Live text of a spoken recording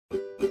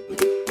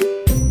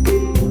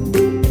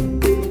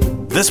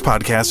This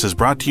podcast is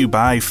brought to you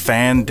by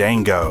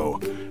Fandango.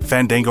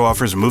 Fandango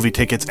offers movie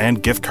tickets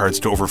and gift cards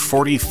to over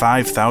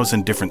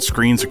 45,000 different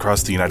screens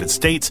across the United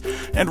States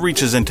and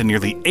reaches into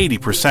nearly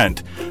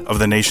 80% of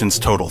the nation's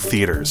total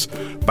theaters.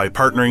 By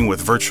partnering with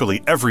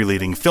virtually every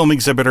leading film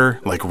exhibitor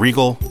like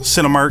Regal,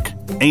 Cinemark,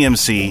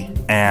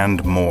 AMC,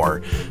 and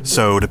more.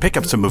 So to pick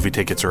up some movie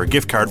tickets or a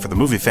gift card for the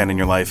movie fan in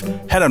your life,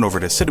 head on over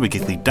to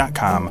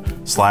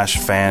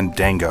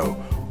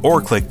cineweekly.com/Fandango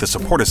or click the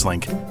Support Us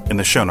link in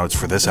the show notes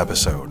for this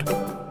episode.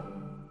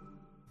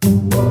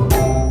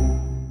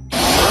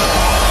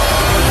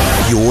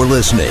 You're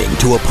listening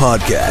to a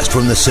podcast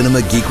from the Cinema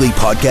Geekly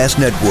Podcast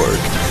Network.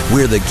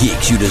 We're the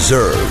geeks you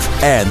deserve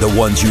and the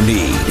ones you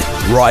need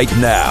right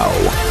now.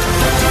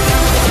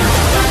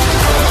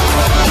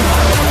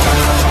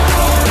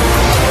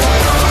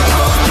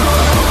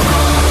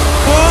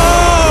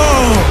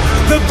 Whoa!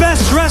 The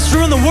best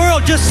wrestler in the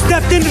world just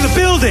stepped into the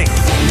building.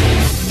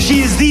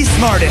 She is the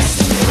smartest,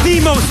 the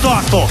most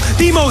thoughtful,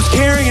 the most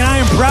caring, and I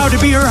am proud to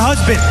be her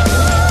husband.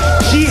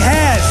 She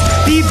has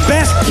the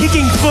best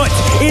kicking foot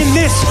in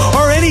this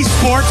or any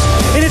sport,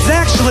 and it's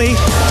actually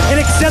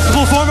an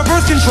acceptable form of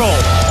birth control.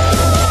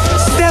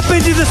 Step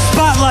into the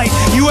spotlight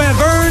you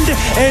have earned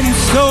and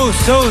so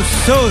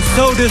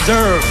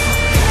deserve.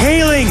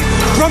 Hailing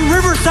from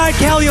Riverside,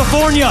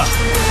 California,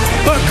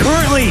 but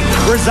currently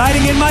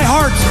residing in my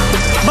heart,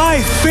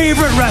 my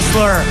favorite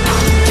wrestler,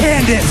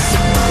 Candice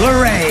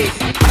LeRae.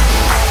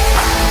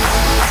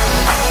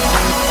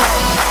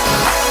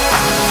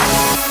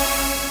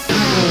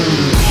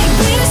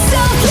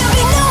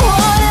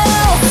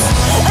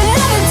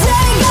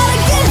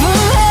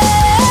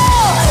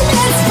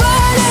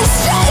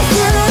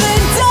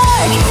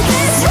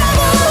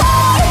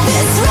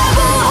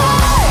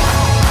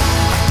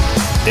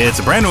 It's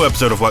a brand new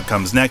episode of What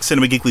Comes Next,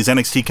 Cinema Geekly's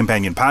NXT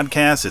Companion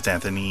Podcast. It's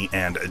Anthony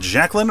and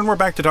Jacqueline, and we're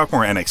back to talk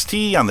more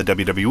NXT on the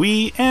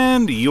WWE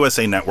and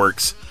USA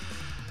Networks.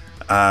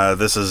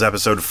 This is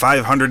episode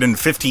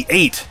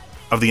 558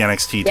 of the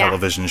NXT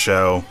television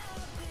show.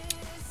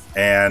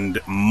 And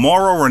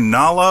Mauro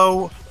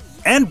Ranallo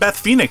and Beth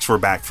Phoenix were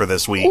back for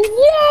this week.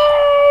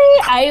 Yay!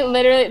 I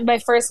literally, my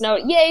first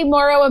note, yay,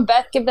 Mauro and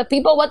Beth give the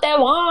people what they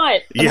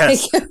want.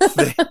 Yes.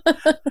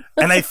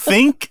 And I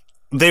think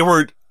they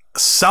were...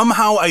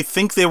 Somehow, I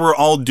think they were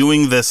all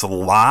doing this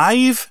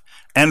live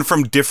and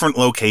from different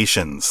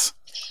locations.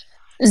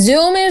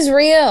 Zoom is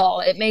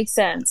real. It makes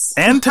sense.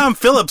 And Tom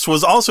Phillips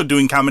was also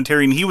doing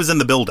commentary, and he was in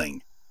the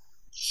building.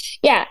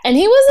 Yeah, and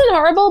he wasn't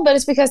horrible, but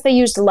it's because they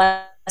used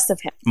less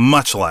of him.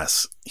 Much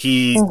less.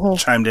 He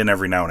chimed in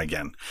every now and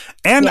again.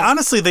 And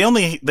honestly, they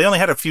only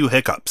had a few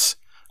hiccups,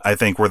 I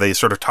think, where they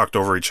sort of talked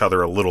over each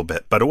other a little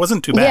bit, but it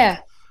wasn't too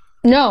bad.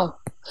 Yeah. No.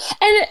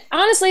 And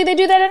honestly, they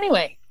do that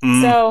anyway.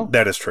 So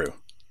that is true.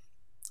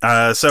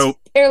 So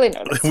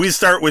we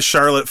start with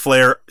Charlotte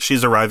Flair.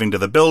 She's arriving to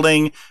the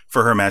building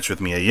for her match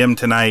with Mia Yim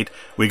tonight.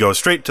 We go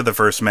straight to the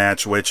first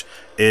match, which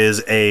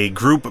is a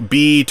Group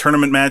B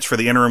tournament match for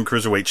the Interim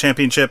Cruiserweight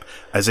Championship.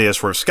 Isaiah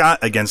Swerve Scott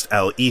against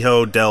El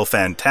Hijo del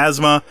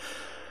Fantasma.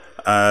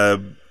 I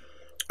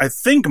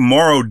think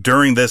Mauro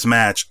during this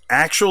match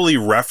actually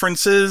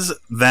references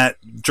that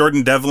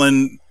Jordan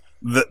Devlin,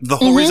 the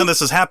whole reason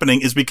this is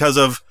happening is because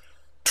of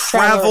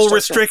travel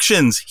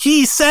restrictions.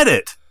 He said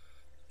it.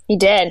 He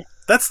did.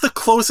 That's the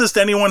closest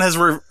anyone has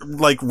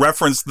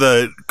referenced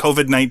the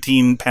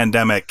COVID-19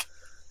 pandemic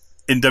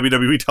in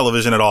WWE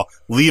television at all.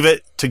 Leave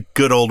it to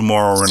good old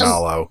Mauro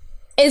Ranallo.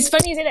 It's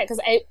funny you say that because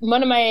I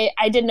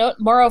did note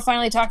Mauro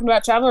finally talking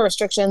about travel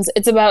restrictions.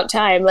 It's about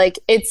time.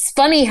 It's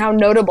funny how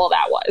notable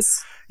that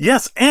was.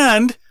 Yes,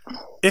 and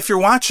if you're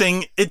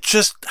watching, it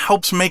just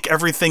helps make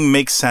everything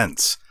make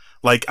sense.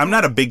 I'm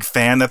not a big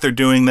fan that they're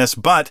doing this,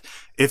 but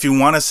if you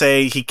want to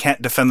say he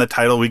can't defend the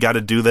title, we got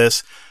to do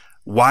this.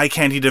 Why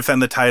can't he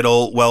defend the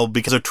title? Well,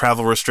 because of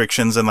travel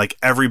restrictions, and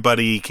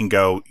everybody can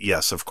go,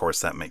 yes, of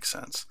course, that makes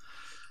sense.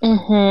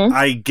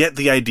 I get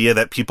the idea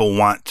that people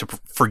want to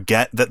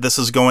forget that this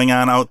is going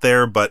on out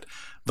there, but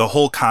the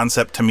whole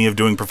concept to me of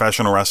doing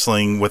professional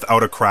wrestling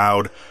without a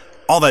crowd,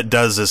 all that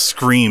does is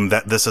scream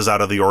that this is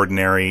out of the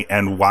ordinary,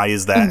 and why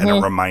is that? And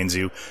it reminds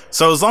you.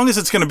 So as long as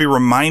it's going to be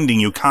reminding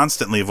you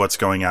constantly of what's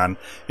going on,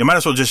 you might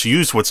as well just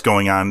use what's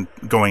going on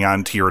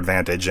to your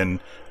advantage.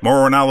 And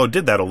Mauro Ranallo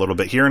did that a little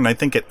bit here, and I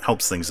think it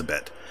helps things a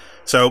bit.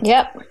 So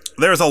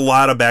there's a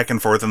lot of back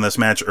and forth in this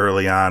match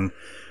early on,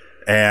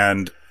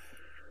 and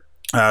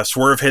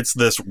Swerve hits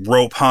this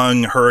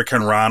rope-hung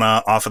Hurricane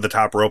Rana off of the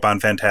top rope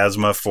on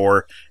Phantasma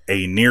for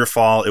a near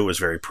fall. It was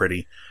very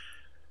pretty.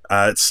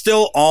 It's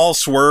still all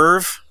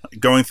Swerve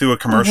going through a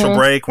commercial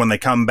break. When they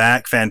come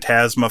back,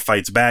 Phantasma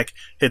fights back,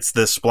 hits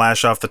this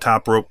splash off the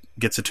top rope,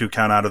 gets a 2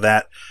 count out of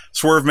that.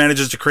 Swerve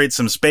manages to create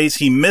some space.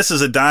 He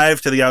misses a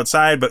dive to the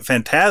outside, but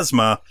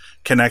Phantasma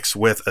connects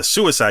with a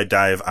suicide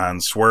dive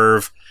on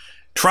Swerve.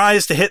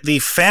 Tries to hit the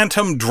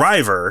Phantom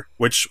Driver,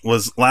 which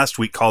was last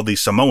week called the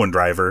Samoan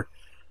Driver.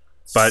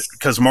 But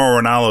because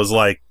Mauro Ranallo's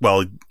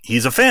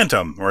he's a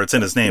Phantom, or it's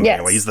in his name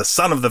anyway. He's the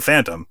son of the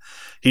Phantom.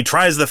 He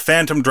tries the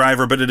Phantom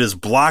Driver, but it is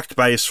blocked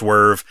by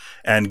Swerve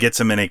and gets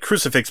him in a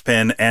crucifix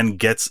pin and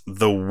gets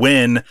the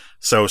win.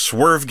 So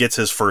Swerve gets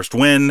his first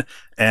win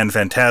and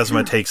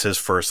Phantasma takes his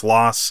first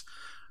loss.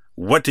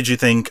 What did you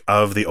think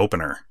of the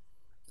opener?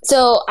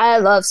 So I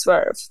love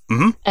Swerve.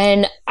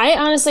 And I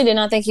honestly did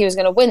not think he was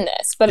going to win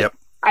this, but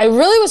I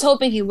really was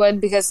hoping he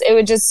would because it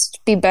would just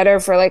be better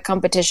for like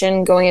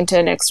competition going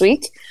into next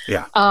week.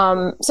 Yeah.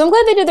 So I'm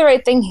glad they did the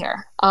right thing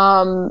here.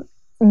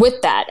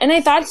 With that. And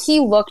I thought he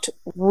looked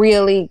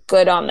really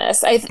good on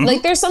this.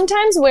 Like there's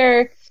sometimes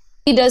where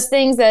he does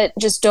things that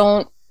just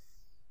don't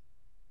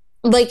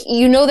like,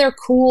 they're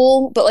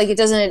cool, but like it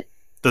doesn't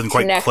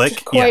quite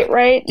click quite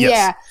right. Yes.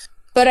 Yeah.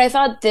 But I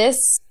thought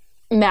this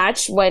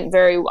match went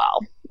very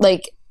well.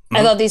 Like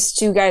I thought these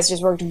two guys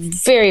just worked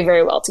very,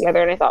 very well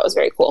together and I thought it was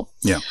very cool.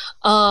 Yeah.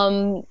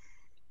 What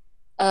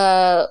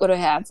do I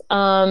have?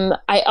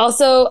 I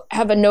also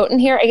have a note in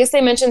here. I guess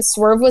they mentioned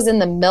Swerve was in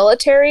the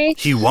military.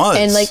 He was.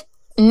 And like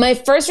my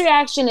first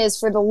reaction is,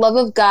 for the love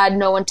of God,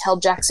 no one tell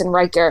Jackson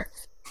Riker.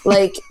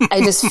 Like,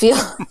 I just feel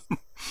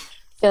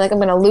like I'm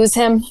going to lose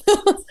him.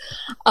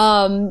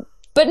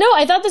 But no,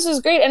 I thought this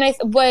was great. And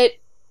what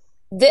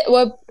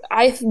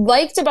I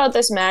liked about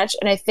this match,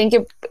 and I think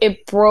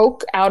it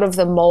broke out of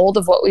the mold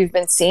of what we've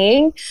been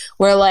seeing,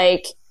 where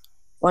like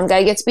one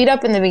guy gets beat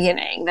up in the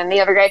beginning, then the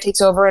other guy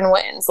takes over and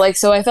wins. Like,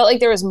 so I felt like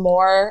there was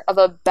more of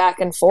a back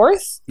and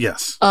forth.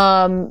 Yes.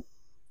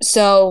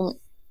 So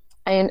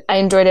I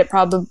enjoyed it.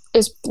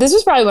 This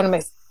was probably one of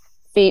my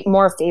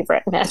more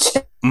favorite matches,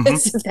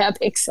 if that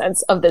makes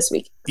sense, of this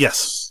week.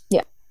 Yes.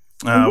 Yeah.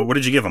 What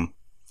did you give them?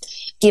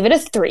 Give it a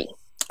 3.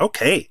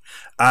 Okay.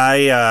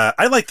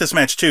 I like this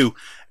match too.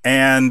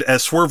 And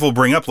as Swerve will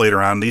bring up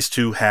later on, these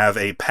two have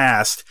a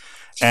past.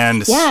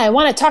 And yeah, I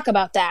want to talk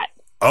about that.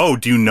 Oh,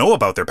 do you know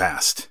about their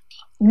past?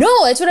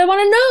 No, that's what I want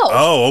to know.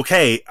 Oh,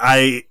 okay.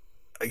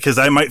 Because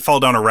I might fall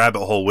down a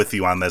rabbit hole with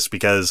you on this,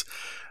 because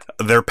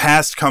their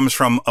past comes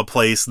from a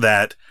place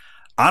that,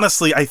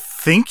 honestly, I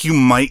think you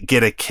might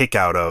get a kick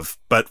out of.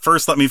 But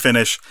first, let me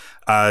finish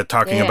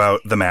talking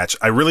about the match.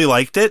 I really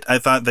liked it. I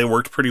thought they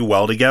worked pretty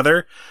well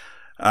together.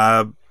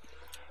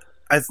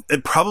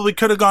 It probably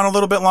could have gone a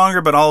little bit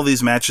longer, but all of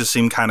these matches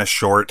seem kind of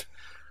short.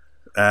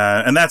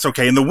 And that's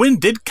okay. And the win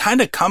did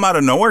kind of come out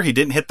of nowhere. He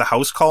didn't hit the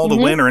house call to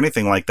win or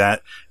anything like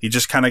that. He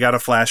just kind of got a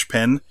flash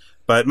pin.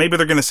 But maybe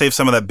they're going to save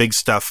some of that big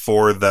stuff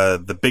for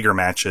the bigger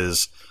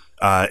matches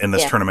in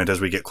this tournament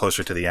as we get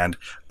closer to the end.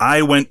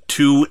 I went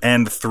 2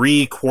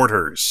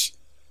 3/4.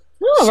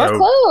 Oh, we're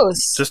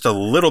close. Just a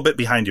little bit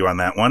behind you on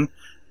that one.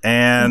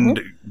 And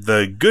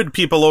the good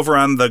people over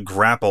on the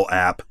Grapple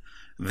app,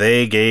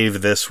 they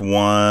gave this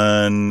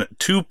one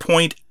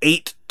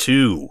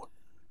 2.82.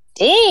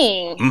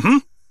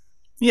 Dang.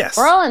 Yes.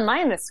 We're all in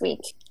line this week.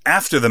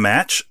 After the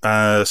match,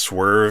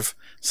 Swerve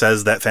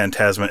says that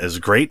Phantasma is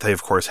great. They,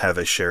 of course, have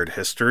a shared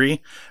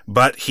history,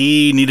 but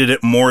he needed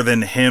it more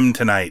than him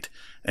tonight,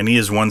 and he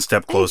is one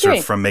step closer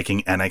from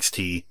making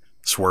NXT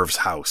Swerve's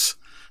house.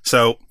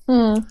 So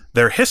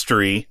their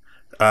history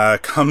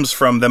comes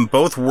from them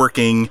both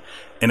working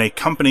in a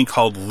company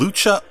called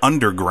Lucha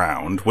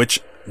Underground,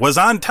 which was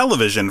on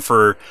television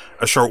for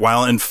a short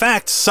while. In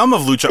fact, some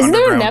of Lucha Underground...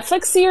 Isn't there a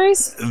Netflix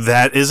series?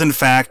 That is, in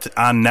fact,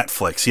 on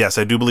Netflix. Yes,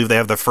 I do believe they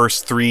have the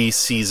first 3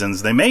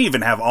 seasons. They may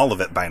even have all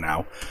of it by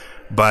now.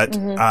 But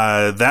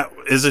that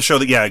is a show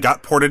that,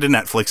 got ported to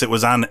Netflix. It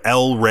was on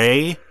El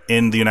Rey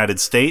in the United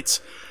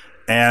States.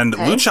 And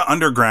Lucha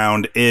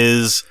Underground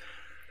is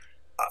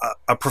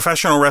a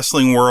professional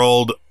wrestling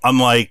world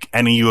unlike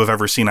any you have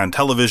ever seen on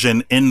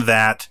television, in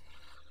that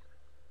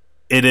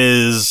it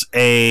is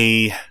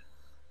a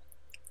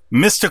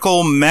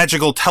mystical,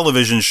 magical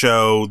television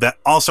show that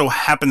also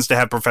happens to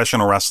have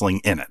professional wrestling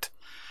in it.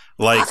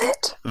 Like,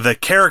 the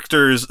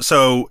characters,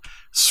 so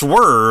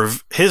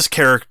Swerve, his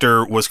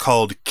character was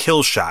called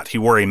Killshot. He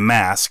wore a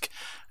mask,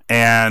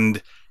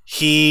 and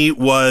he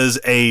was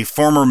a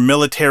former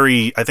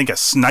military, I think a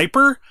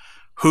sniper,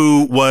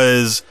 who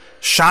was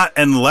shot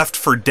and left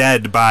for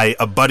dead by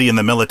a buddy in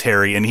the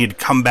military, and he'd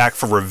come back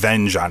for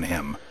revenge on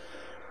him.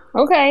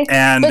 Okay.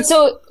 And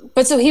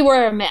but so he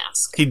wore a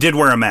mask. He did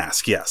wear a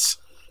mask, yes.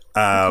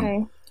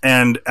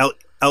 And El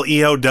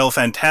Hijo del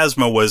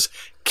Fantasma was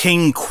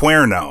King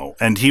Cuerno,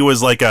 and he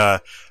was like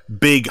a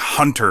big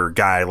hunter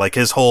guy. Like,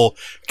 his whole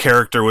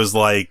character was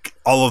like,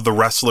 all of the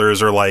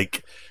wrestlers are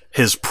like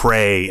his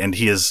prey, and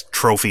he is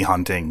trophy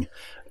hunting,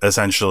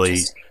 essentially.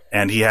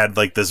 And he had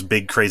like this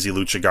big crazy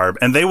lucha garb,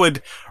 and they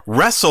would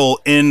wrestle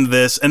in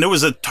this, and it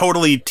was a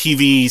totally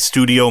TV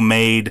studio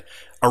made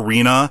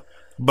arena,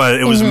 but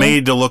it was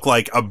made to look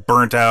like a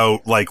burnt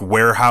out like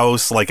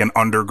warehouse, like an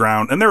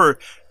underground, and there were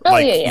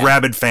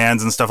rabid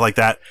fans and stuff like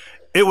that.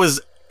 It was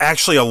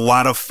actually a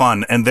lot of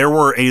fun, and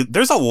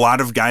there's a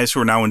lot of guys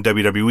who are now in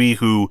WWE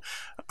who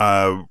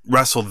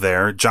wrestled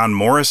there. John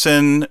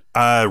Morrison,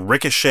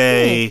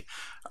 Ricochet,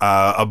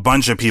 a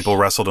bunch of people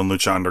wrestled in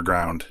Lucha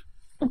Underground.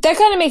 That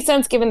kind of makes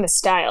sense given the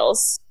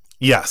styles.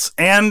 Yes,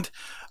 and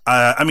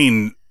I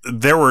mean,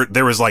 there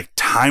was like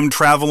time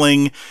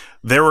traveling.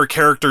 There were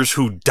characters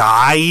who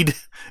died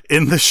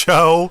in the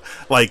show,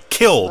 like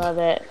killed. Love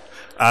it.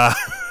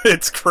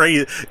 It's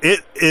crazy.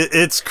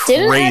 It's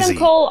crazy. Didn't Adam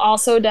Cole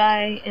also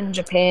die in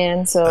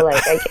Japan? So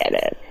like, I get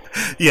it.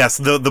 Yes,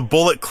 the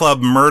Bullet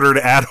Club murdered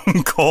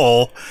Adam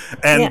Cole,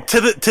 and to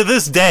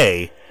this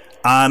day,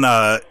 on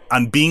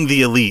Being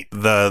the Elite,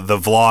 the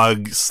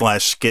vlog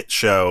 / skit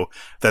show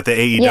that the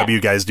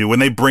AEW guys do, when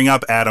they bring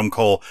up Adam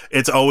Cole,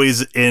 it's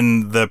always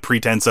in the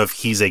pretense of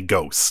he's a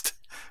ghost.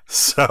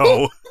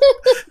 So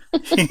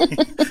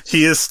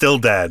he is still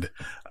dead.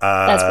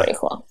 That's pretty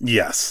cool.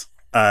 Yes.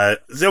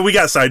 So we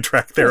got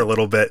sidetracked there a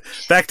little bit.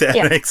 Back to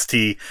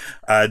NXT.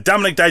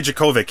 Dominik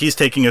Dijakovic, he's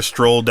taking a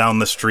stroll down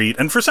the street,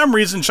 and for some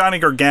reason, Johnny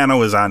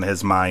Gargano is on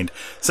his mind.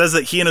 Says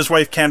that he and his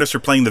wife Candice are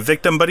playing the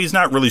victim, but he's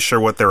not really sure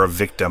what they're a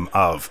victim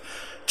of.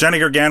 Johnny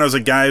Gargano's a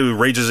guy who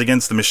rages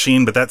against the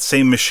machine, but that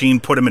same machine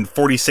put him in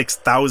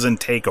 46,000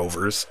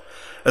 takeovers.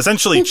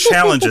 Essentially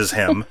challenges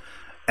him.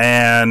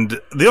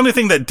 And the only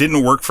thing that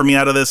didn't work for me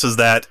out of this is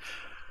that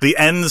the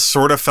ends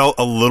sort of felt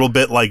a little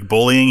bit like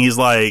bullying. He's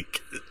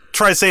like,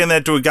 try saying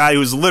that to a guy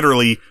who's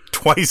literally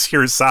twice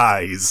your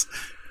size.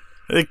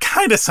 It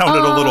kind of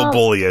sounded a little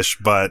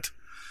bullyish, but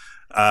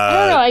I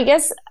don't know. I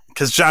guess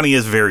because Johnny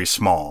is very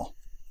small.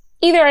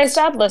 Either I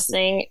stopped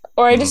listening,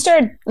 or I just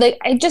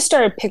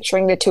started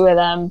picturing the two of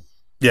them.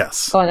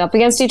 Yes, going up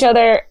against each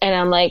other, and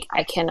I'm like,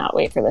 I cannot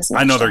wait for this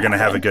match. I know they're going to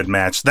have a good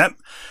match. That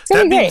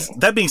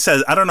being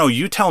said, I don't know.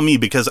 You tell me,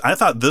 because I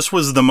thought this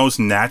was the most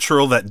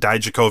natural that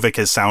Dijakovic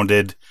has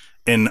sounded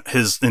in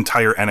his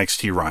entire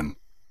NXT run.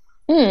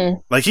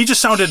 Like, he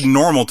just sounded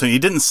normal to me. He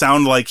didn't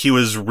sound like he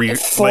was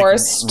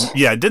forced.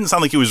 It didn't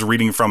sound like he was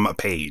reading from a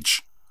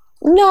page.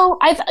 No,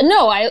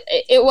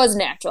 it was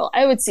natural.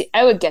 I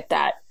would get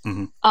that.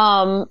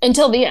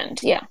 Until the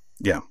end.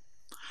 Yeah.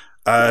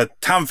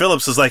 Tom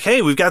Phillips is like,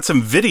 hey, we've got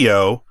some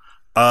video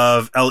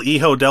of El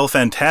Hijo del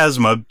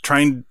Fantasma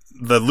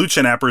the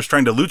Lucha Nappers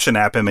trying to Lucha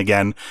Nap him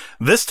again.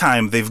 This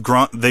time they've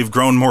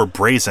grown more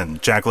brazen,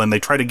 Jacqueline. They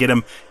try to get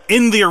him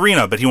in the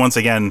arena, but he once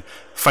again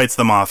fights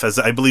them off, as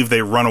I believe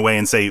they run away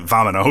and say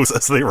 "Vamonos"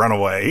 as they run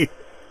away.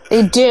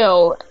 They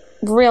do.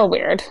 Real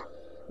weird.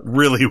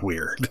 Really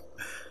weird.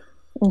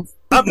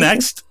 Up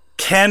next,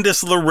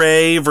 Candice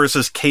LeRae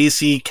versus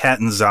Kacy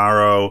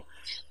Catanzaro.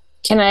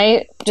 Can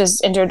I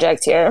just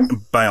interject here?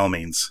 By all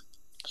means.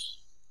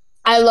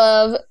 I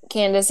love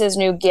Candice's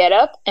new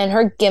getup and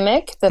her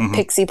gimmick, the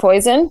pixie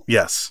poison.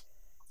 Yes.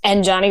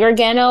 And Johnny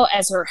Gargano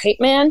as her hype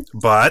man.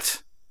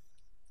 But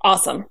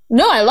awesome.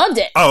 No, I loved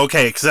it. Oh,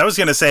 okay. Because I was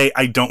going to say,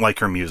 I don't like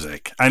her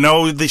music. I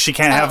know that she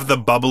can't have the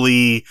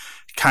bubbly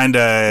kind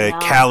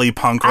of Cali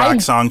punk rock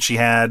song she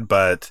had,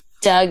 but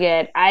I dug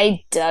it.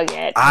 I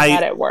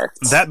thought it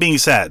worked. That being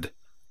said,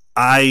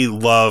 I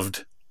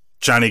loved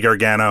Johnny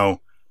Gargano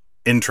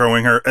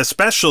introing her,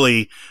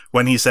 especially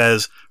when he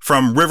says,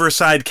 from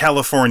Riverside,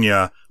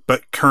 California,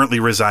 but currently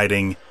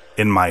residing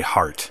in my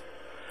heart.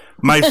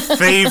 My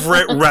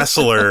favorite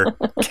wrestler,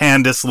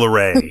 Candice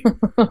LeRae.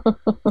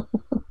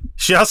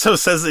 She also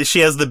says that she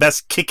has the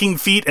best kicking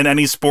feet in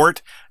any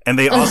sport, and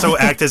they also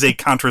act as a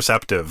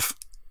contraceptive.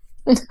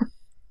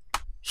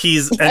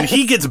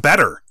 He gets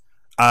better.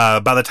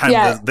 By the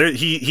time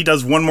he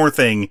does one more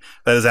thing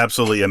that is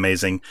absolutely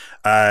amazing.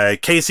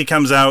 Kacy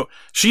comes out.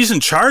 She's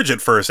in charge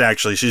at first,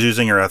 actually. She's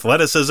using her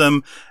athleticism,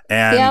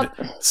 and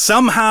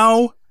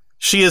somehow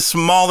she is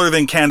smaller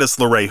than Candice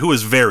LeRae, who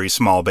is very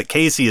small, but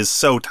Kacy is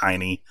so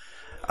tiny.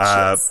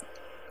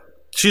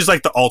 She's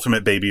like the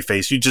ultimate baby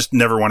face. You just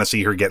never want to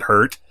see her get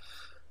hurt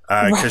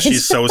because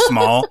she's so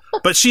small.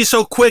 But she's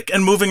so quick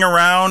and moving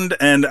around,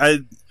 and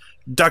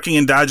ducking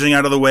and dodging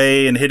out of the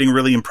way and hitting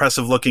really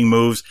impressive looking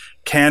moves.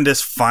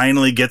 Candice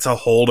finally gets a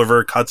hold of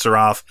her, cuts her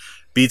off,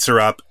 beats her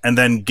up, and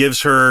then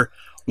gives her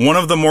one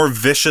of the more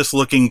vicious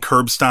looking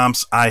curb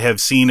stomps I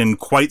have seen in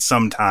quite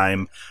some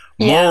time.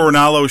 Mauro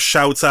Ranallo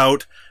shouts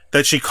out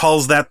that she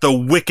calls that the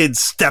wicked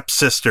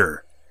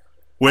stepsister,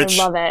 which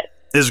I love it.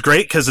 Is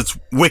great because it's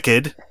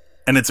wicked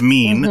and it's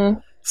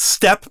mean.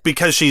 Step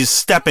because she's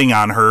stepping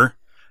on her,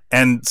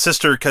 and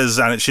sister because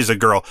she's a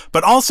girl,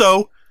 but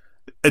also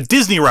a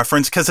Disney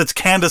reference because it's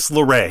Candice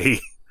LeRae.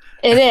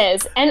 It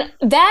is.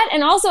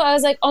 And also I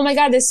was like, oh my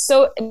God,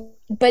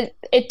 but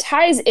it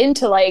ties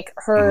into like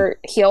her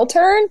heel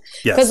turn.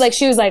 Because like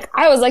she was like,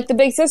 I was like the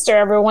big sister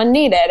everyone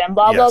needed and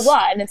blah, blah,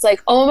 blah. And it's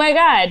like, oh my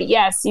God,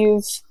 yes,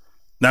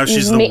 now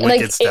she's the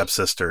wicked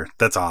stepsister.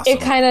 That's awesome.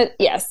 It kind of,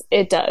 yes,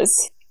 it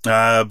does.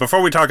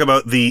 Before we talk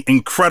about the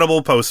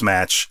incredible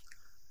post-match,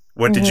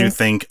 what did you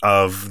think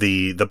of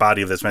the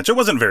body of this match? It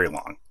wasn't very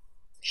long.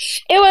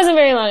 It wasn't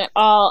very long at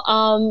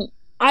all.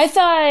 I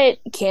thought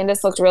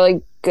Candice looked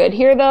really good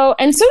here, though,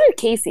 and so did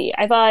Kacy.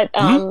 I thought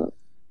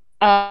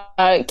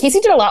Kacy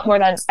did a lot more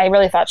than I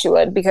really thought she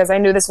would, because I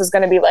knew this was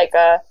going to be like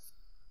a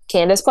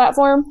Candice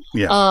platform.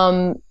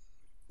 Yeah.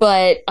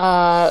 But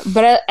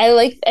I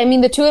like. I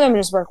mean, the two of them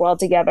just work well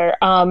together.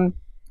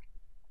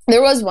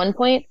 There was one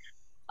point,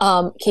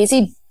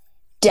 Kacy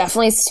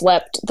definitely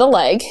swept the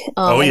leg.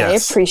 And I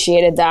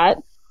appreciated that.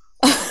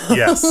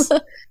 Yes.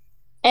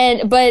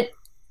 But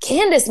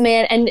Candice,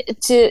 man, and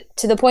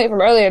to the point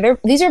from earlier,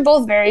 these are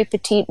both very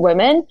petite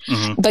women,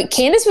 but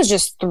Candice was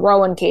just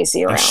throwing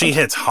Casey around. And she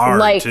hits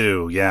hard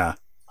too, yeah.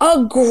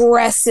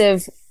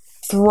 Aggressive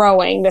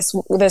throwing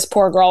this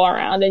poor girl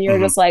around, and you're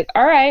just like,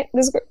 all right,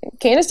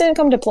 Candice didn't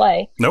come to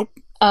play. Nope.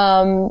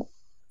 I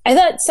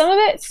thought some of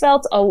it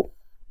fell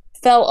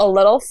a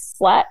little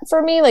flat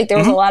for me. Like there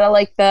was a lot of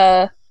like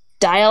the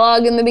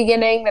dialogue in the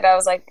beginning that I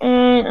was like, I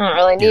don't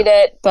really need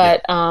it,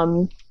 but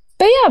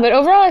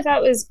overall I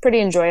thought it was pretty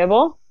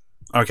enjoyable.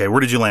 Okay, where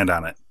did you land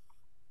on it?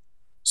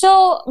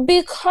 So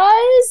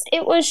because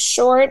it was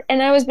short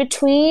and I wasn't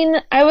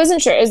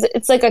sure.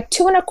 It's like a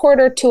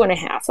 2.25,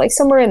 2.5, like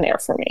somewhere in there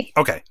for me.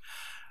 Okay.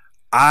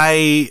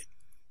 I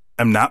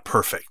am not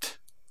perfect.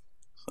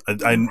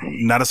 I'm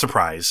not a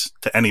surprise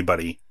to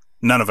anybody.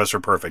 None of us are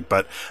perfect,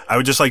 but I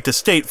would just like to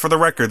state for the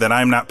record that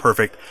I'm not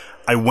perfect.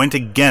 I went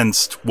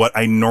against what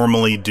I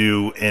normally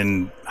do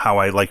in how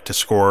I like to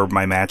score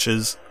my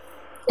matches.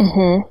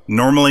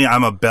 Normally,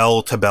 I'm a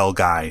bell-to-bell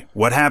guy.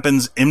 What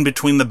happens in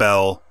between the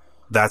bell,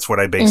 that's what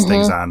I base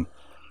things on.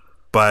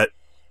 But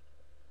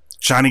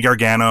Johnny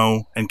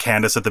Gargano and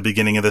Candice at the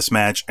beginning of this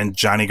match, and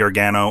Johnny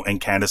Gargano and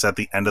Candice at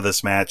the end of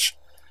this match,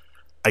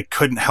 I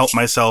couldn't help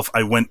myself.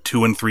 I went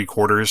 2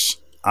 3/4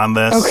 on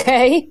this.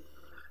 Okay.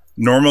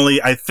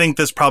 Normally, I think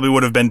this probably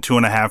would have been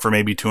 2.5 or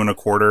maybe 2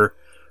 1/4.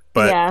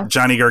 But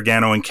Johnny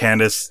Gargano and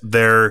Candice,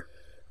 they're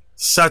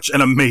such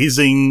an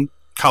amazing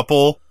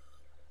couple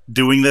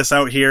doing this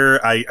out here.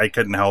 I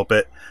couldn't help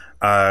it.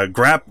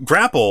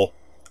 Grapple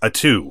a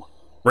 2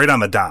 right on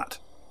the dot.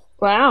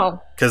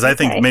 Wow. Because I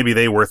think maybe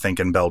they were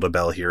thinking bell to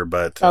bell here,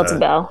 but bell to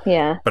bell,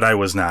 yeah. But I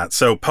was not.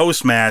 So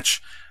post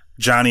match,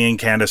 Johnny and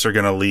Candice are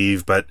going to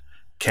leave, but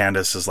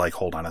Candice is like,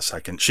 hold on a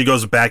second. She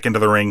goes back into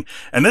the ring,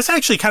 and this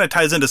actually kind of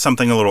ties into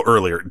something a little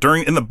earlier.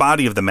 In the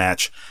body of the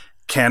match,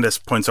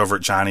 Candice points over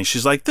at Johnny.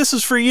 She's like, this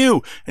is for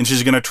you. And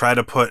she's going to try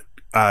to put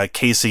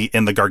Casey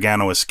in the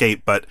Gargano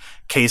escape, but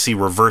Casey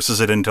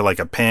reverses it into like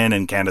a pin,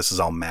 and Candice is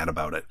all mad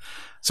about it.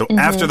 So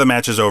after the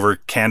match is over,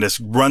 Candice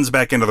runs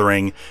back into the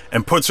ring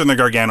and puts her in the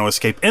Gargano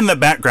escape. In the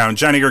background,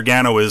 Johnny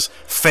Gargano is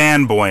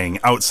fanboying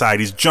outside.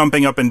 He's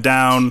jumping up and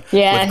down.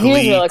 Yeah, he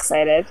was real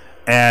excited.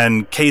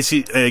 And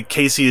Casey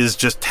is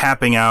just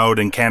tapping out,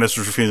 and Candice is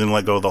refusing to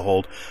let go of the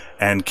hold.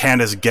 And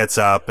Candice gets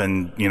up,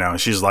 and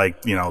she's like,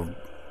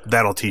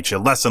 that'll teach you,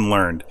 lesson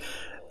learned.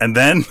 And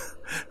then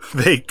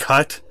they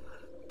cut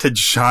to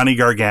Johnny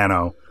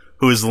Gargano,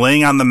 who is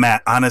laying on the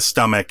mat on his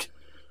stomach,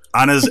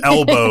 on his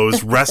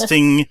elbows,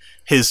 resting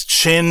his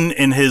chin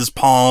in his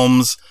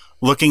palms,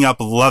 looking up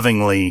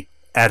lovingly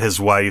at his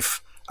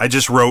wife. I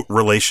just wrote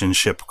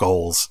relationship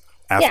goals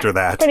after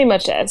that. Pretty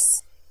much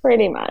is.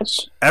 Pretty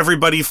much.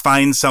 Everybody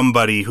find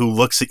somebody who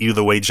looks at you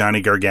the way Johnny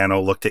Gargano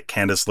looked at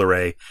Candice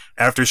LeRae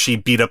after she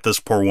beat up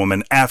this poor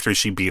woman, after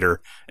she beat her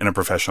in a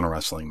professional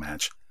wrestling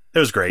match. It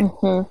was great.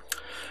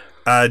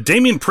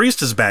 Damian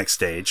Priest is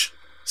backstage,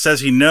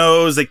 says he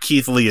knows that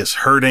Keith Lee is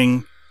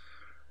hurting,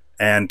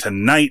 and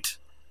tonight,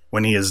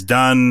 when he is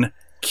done,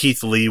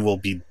 Keith Lee will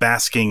be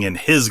basking in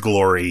his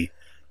glory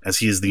as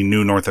he is the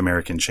new North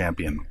American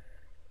champion.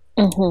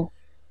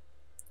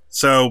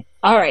 So,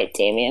 all right,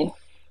 Damian.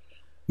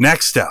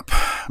 Next up,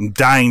 I'm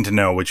dying to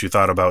know what you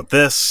thought about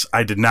this.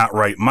 I did not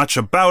write much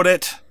about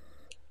it.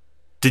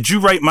 Did you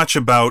write much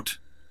about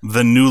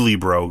the Newly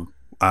Bro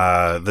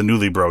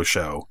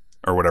show,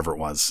 or whatever it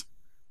was?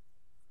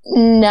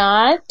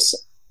 Not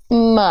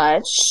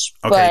much.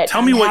 Okay, but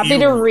tell me what you...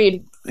 happy to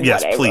read.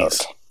 Yes, what I please.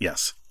 wrote.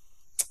 Yes.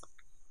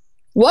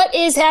 What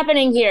is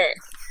happening here?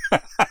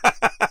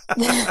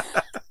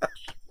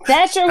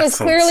 Thatcher was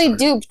clearly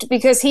duped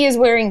because he is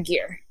wearing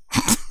gear.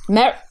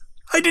 Matt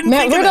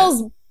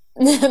Riddle's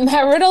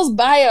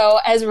bio,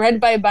 as read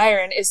by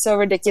Byron, is so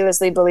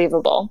ridiculously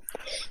believable.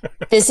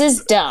 This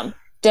is dumb.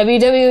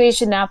 WWE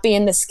should not be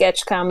in the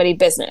sketch comedy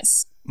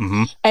business.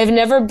 I have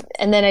never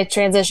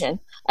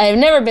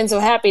been so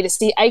happy to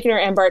see Eichner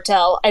and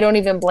Bartel. I don't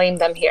even blame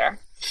them here.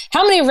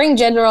 How many ring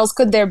generals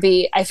could there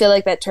be? I feel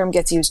like that term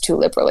gets used too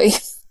liberally.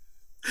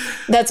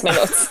 That's my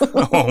notes.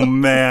 Oh,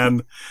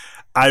 man.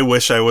 I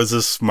wish I was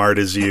as smart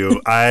as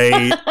you.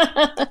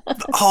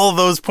 All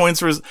those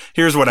points were...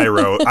 Here's what I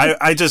wrote.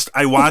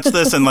 I watched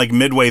this, and like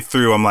midway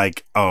through, I'm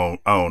like, oh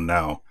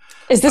no.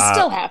 Is this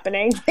still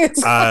happening?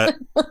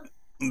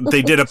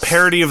 They did a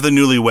parody of the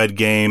Newlywed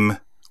Game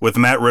with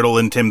Matt Riddle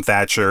and Tim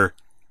Thatcher,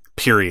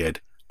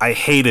 period. I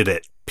hated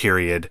it,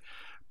 period.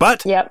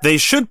 But they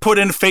should put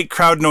in fake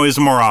crowd noise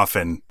more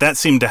often. That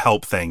seemed to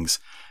help things.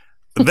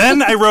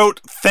 Then I wrote,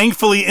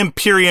 thankfully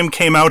Imperium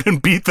came out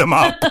and beat them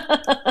up.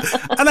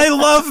 And I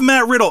love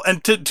Matt Riddle.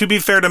 And to be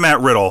fair to Matt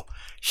Riddle,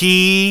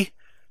 he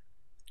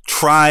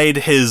tried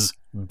his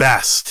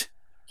best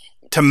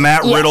to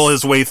Matt Riddle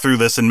his way through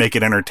this and make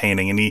it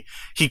entertaining. And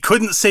he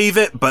couldn't save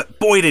it, but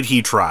boy, did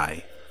he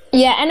try.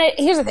 Yeah, and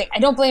here's the thing. I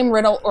don't blame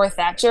Riddle or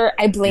Thatcher.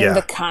 I blame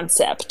the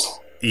concept.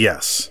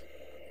 Yes.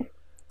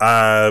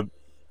 I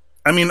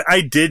mean,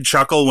 I did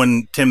chuckle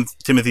when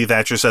Timothy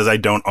Thatcher says, I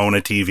don't own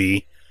a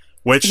TV.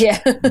 Which,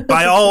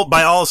 by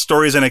all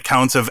stories and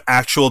accounts of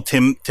actual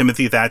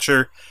Timothy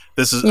Thatcher,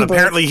 This is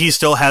apparently he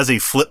still has a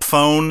flip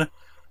phone.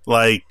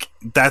 Like,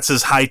 that's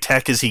as high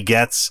tech as he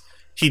gets.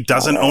 He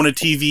doesn't own a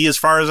TV, as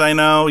far as I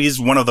know. He's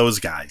one of those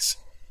guys.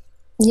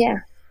 Yeah.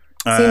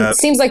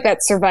 Seems like that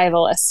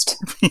survivalist.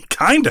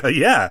 Kinda,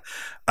 yeah.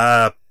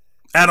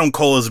 Adam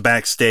Cole is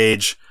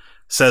backstage,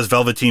 says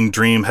Velveteen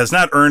Dream has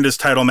not earned his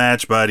title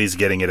match, but he's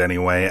getting it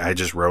anyway. I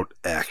just wrote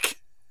Eck.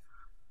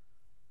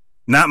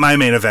 Not my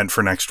main event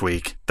for next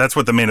week. That's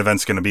what the main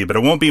event's going to be, but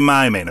it won't be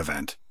my main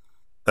event.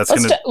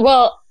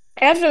 Well,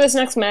 after this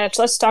next match,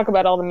 let's talk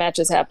about all the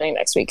matches happening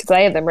next week, because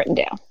I have them written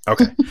down.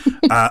 Okay.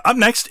 Up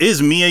next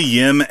is Mia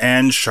Yim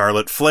and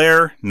Charlotte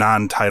Flair,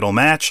 non-title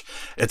match.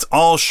 It's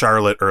all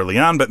Charlotte early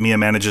on, but Mia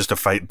manages to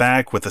fight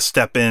back with a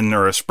step-in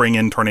or a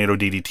spring-in tornado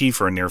DDT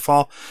for a near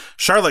fall.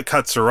 Charlotte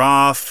cuts her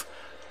off,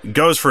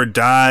 goes for a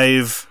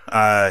dive,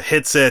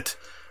 hits it,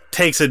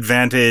 takes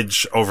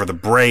advantage over the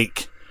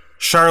break.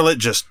 Charlotte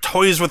just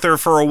toys with her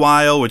for a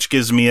while, which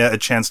gives Mia a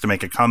chance to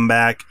make a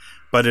comeback,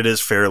 but it is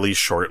fairly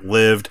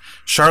short-lived.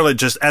 Charlotte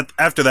just,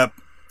 after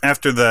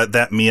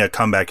that Mia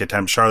comeback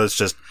attempt, Charlotte's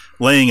just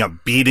laying a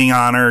beating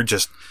on her,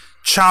 just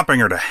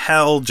chopping her to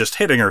hell, just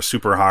hitting her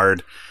super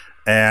hard.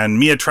 And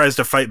Mia tries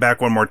to fight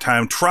back one more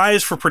time,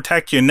 tries for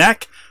protect your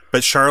neck,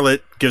 but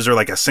Charlotte gives her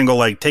like a single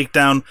leg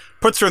takedown,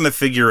 puts her in the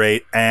figure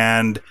eight,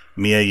 and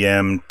Mia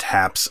Yim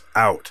taps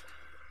out.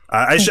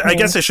 I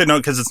guess I should note,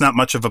 because it's not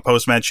much of a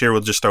post-match here,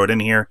 we'll just throw it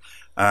in here.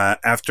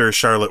 After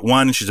Charlotte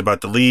won, she's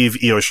about to leave.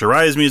 Io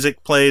Shirai's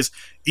music plays.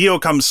 Io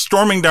comes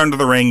storming down to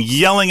the ring,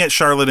 yelling at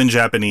Charlotte in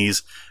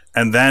Japanese,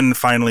 and then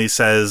finally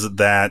says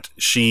that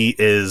she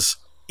is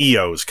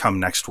Io's come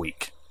next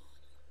week.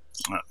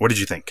 What did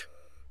you think?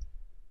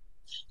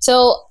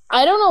 So,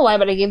 I don't know why,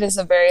 but I gave this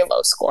a very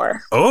low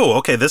score. Oh,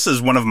 okay. This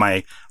is one of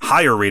my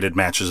higher rated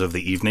matches of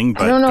the evening.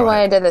 But I don't know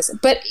why I did this,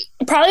 but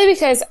probably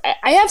because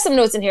I have some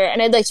notes in here,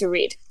 and I'd like to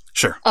read.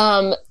 Sure.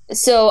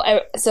 So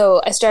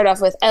I start off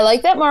with, I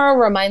like that Mauro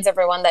reminds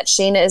everyone that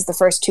Shayna is the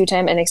first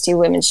 2-time NXT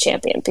Women's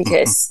Champion,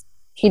 because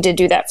he did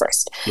do that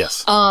first.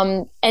 Yes.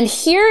 And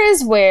here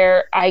is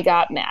where I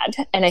got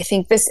mad, and I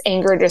think this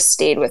anger just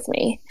stayed with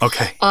me.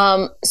 Okay.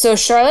 So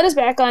Charlotte is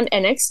back on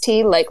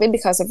NXT, likely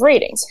because of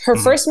ratings. Her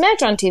first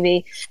match on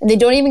TV, and they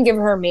don't even give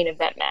her a main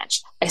event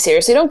match. I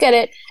seriously don't get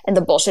it, and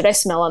the bullshit I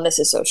smell on this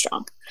is so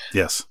strong.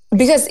 Yes.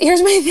 Because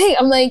here's my thing.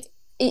 I'm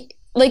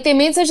like they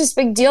made such a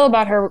big deal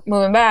about her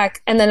moving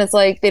back, and then it's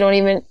like they don't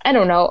even, I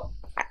don't know.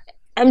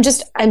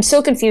 I'm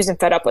so confused and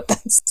fed up with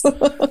this.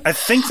 I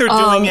think they're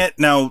doing it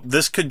now.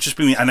 This could just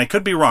be me, and I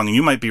could be wrong, and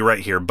you might be right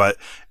here, but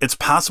it's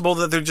possible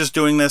that they're just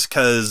doing this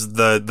because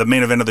the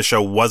main event of the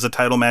show was a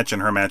title match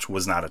and her match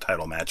was not a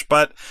title match.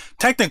 But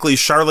technically,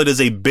 Charlotte is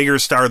a bigger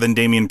star than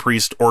Damian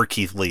Priest or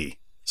Keith Lee.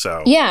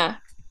 So yeah,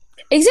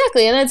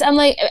 exactly. And I'm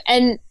like,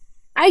 and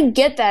I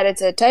get that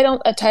it's a title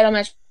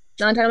match,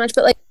 non-title match,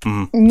 but like,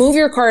 move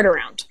your card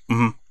around.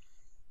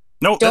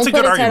 No, that's a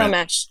good argument. Title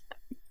match.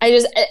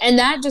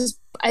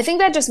 I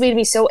think that just made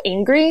me so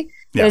angry.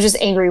 Yeah. I was just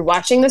angry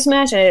watching this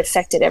match, and it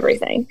affected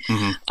everything.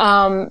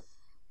 But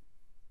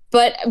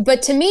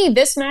to me,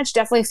 this match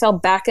definitely fell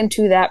back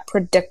into that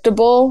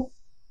predictableness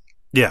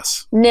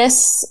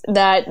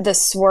that the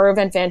Swerve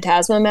and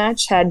Phantasma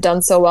match had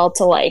done so well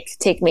to like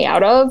take me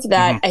out of.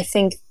 That I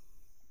think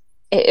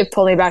it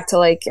pulled me back to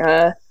like,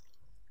 I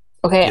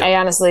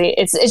honestly,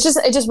 it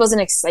just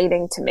wasn't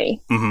exciting to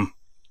me.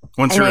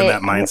 Once you're in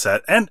that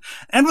mindset, and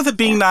with it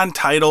being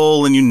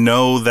non-title, and you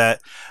know that,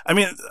 I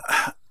mean,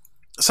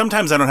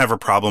 sometimes I don't have a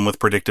problem with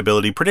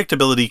predictability.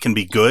 Predictability can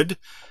be good.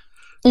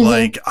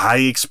 Like, I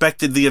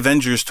expected the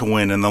Avengers to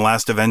win in the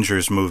last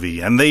Avengers movie,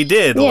 and they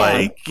did. Yeah.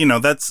 Like, you know,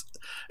 that's,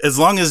 as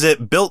long as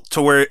it built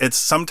to where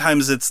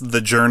sometimes it's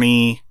the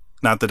journey,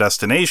 not the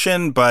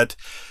destination, but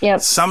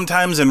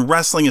sometimes in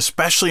wrestling,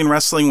 especially in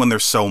wrestling when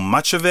there's so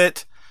much of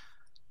it,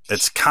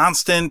 it's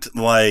constant,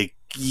 like,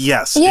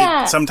 yes.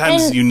 Yeah,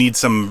 sometimes you need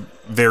some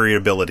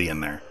variability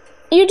in there.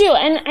 You do.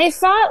 And I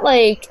thought,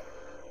 like,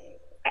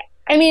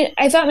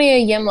 I thought Mia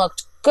Yim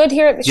looked good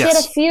here. She had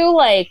a few,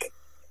 like,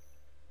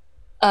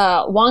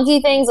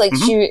 wonky things. Like,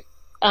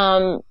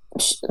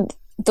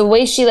 the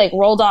way she, like,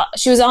 rolled off,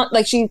 she was on,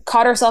 like, she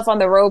caught herself on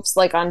the ropes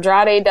like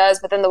Andrade does,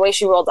 but then the way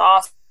she rolled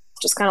off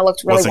just kind of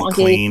looked really wasn't wonky.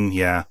 Clean,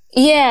 yeah.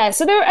 Yeah.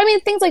 So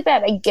things like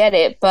that, I get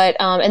it. But,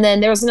 and then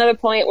there was another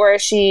point where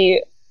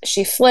she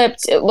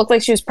flipped. It looked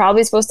like she was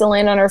probably supposed to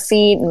land on her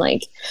feet, and I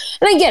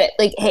get it.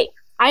 Like, hey,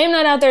 I am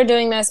not out there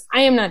doing this.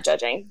 I am not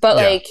judging, but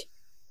like,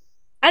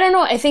 I don't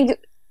know. I think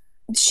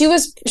she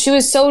was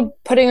so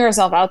putting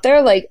herself out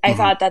there. Like, I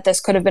thought that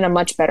this could have been a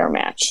much better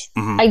match.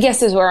 I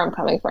guess is where I'm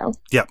coming from.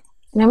 Yep.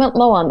 And I went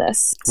low on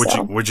this.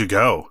 Where'd you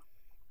go?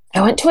 I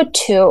went to a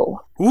 2.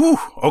 Ooh,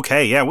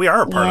 okay. Yeah, we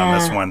are apart on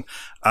this one.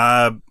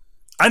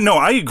 I know,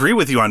 I agree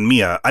with you on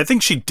Mia. I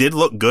think she did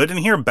look good in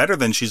here, better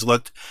than she's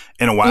looked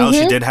in a while.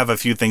 She did have a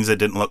few things that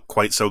didn't look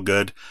quite so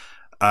good.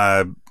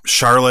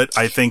 Charlotte,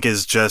 I think,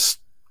 is just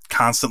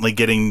constantly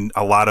getting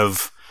a lot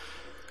of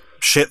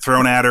shit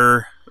thrown at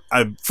her.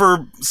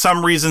 For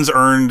some reasons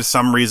earned,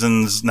 some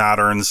reasons not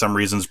earned, some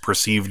reasons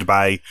perceived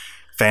by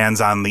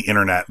fans on the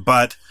internet.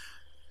 But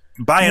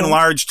by and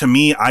large, to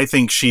me, I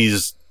think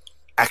she's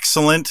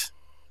excellent.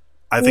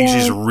 I think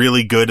she's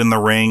really good in the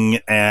ring,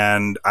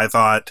 and I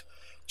thought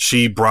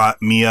she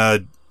brought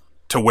Mia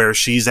to where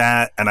she's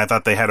at, and I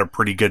thought they had a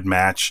pretty good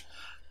match.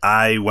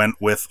 I went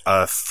with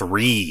a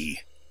 3.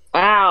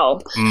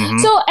 Wow. Mm-hmm.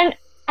 So, and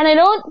I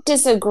don't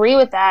disagree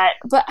with that,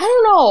 but I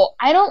don't know.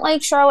 I don't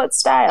like Charlotte's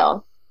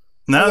style.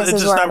 No, this it's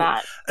is just where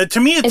not. I'm at. To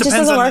me, it just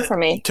depends doesn't on work for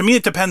me. To me,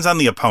 it depends on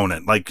the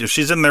opponent. Like if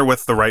she's in there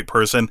with the right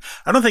person,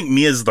 I don't think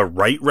Mia's the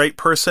right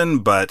person,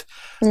 but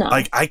No.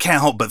 like I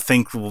can't help but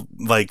think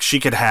like she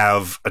could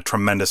have a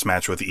tremendous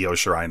match with Io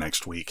Shirai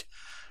next week.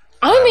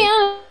 I'm going to be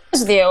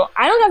honest with you.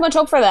 I don't have much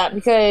hope for that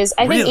because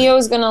I think Really? Io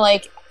is going to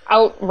like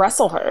out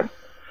wrestle her.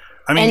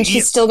 I mean, And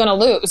she's still going to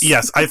lose.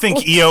 yes, I think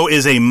Io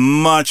is a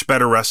much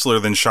better wrestler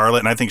than Charlotte,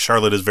 and I think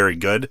Charlotte is very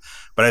good.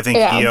 But I think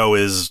Io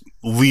is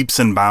leaps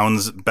and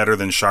bounds better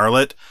than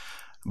Charlotte.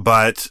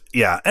 But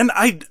yeah, and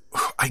I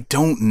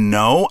don't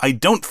know. I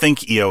don't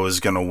think Io is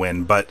going to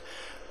win, but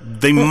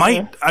they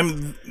might.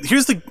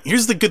 Here's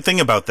the good thing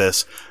about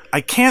this.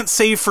 I can't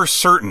say for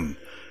certain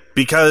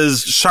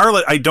because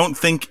Charlotte, I don't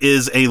think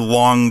is a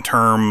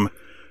long-term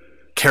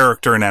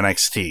character in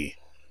NXT.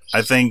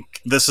 I think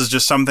this is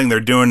just something they're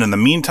doing in the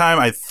meantime.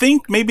 I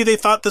think maybe they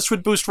thought this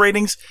would boost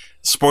ratings.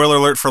 Spoiler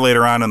alert for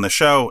later on in the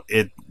show,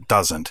 it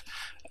doesn't.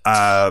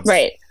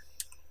 Right.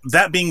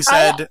 That being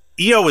said,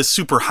 Io is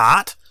super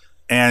hot,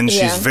 and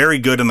she's very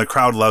good, and the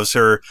crowd loves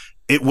her.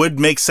 It would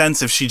make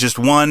sense if she just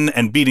won,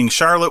 and beating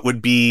Charlotte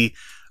would be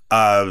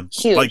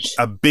Huge. like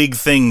a big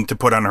thing to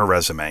put on her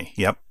resume.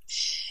 Yep.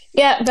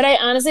 Yeah, but I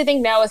honestly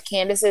think now with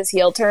Candice's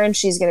heel turn,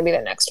 she's going to be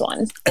the next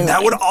one. And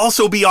that would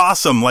also be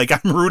awesome. Like,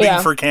 I'm rooting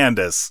for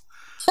Candice.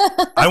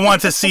 I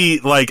want to see,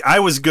 like,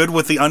 I was good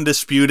with the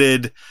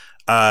undisputed,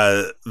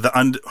 what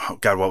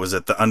was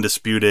it? The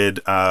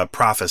undisputed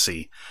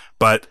prophecy.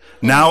 But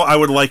now I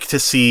would like to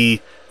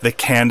see the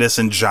Candice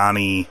and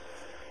Johnny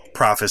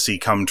prophecy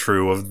come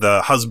true of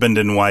the husband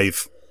and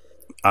wife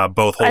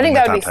both holding I think the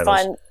that top would be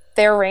titles. fun.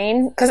 Their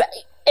reign. Because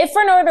if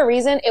for no other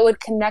reason, it would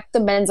connect the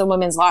men's and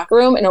women's locker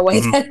room in a way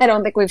that I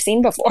don't think we've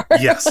seen before.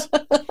 Yes.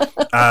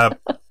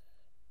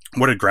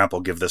 What did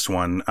Grapple give this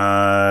one?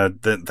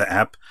 The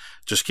app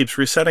just keeps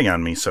resetting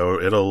on me, so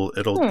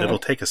it'll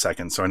take a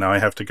second. So now I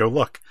have to go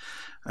look.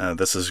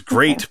 This is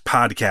great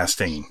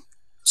podcasting.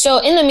 So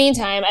in the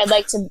meantime, I'd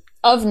like to,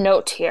 of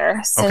note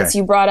here, since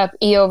you brought up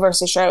Io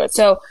versus Charlotte.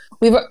 So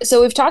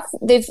we've talked.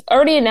 They've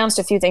already announced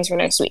a few things for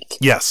next week.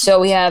 Yes. So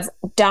we have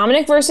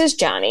Dominic versus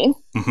Johnny.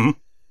 Mm-hmm.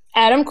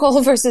 Adam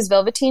Cole versus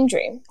Velveteen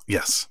Dream.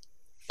 Yes.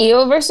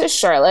 Io versus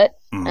Charlotte.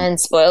 And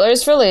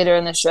spoilers for later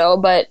in the show,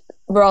 but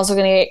we're also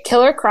going to get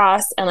Killer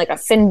Cross and like a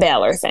Finn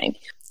Balor thing.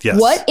 Yes.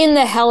 What in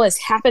the hell is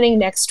happening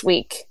next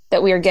week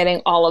that we are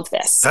getting all of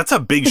this? That's a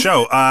big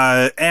show.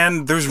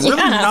 And there's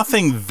really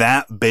nothing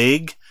that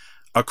big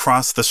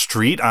across the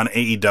street on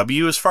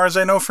AEW as far as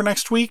I know for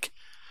next week.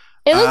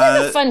 It looked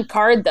like a fun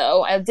card,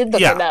 though. I did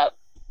look it up.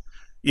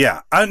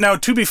 Yeah. Now,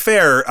 to be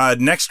fair,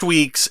 next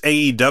week's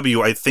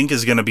AEW, I think,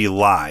 is going to be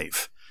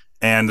live.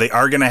 And they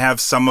are going to have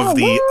some of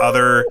they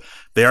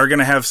are going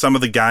to have some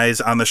of the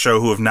guys on the show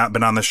who have not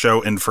been on the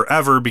show in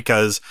forever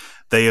because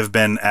they have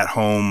been at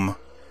home,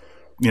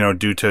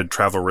 due to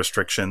travel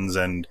restrictions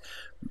and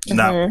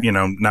not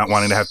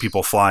wanting to have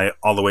people fly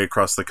all the way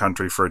across the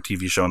country for a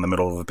TV show in the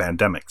middle of a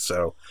pandemic.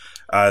 So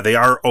they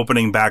are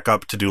opening back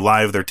up to do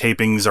live. Their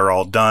tapings are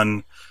all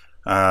done.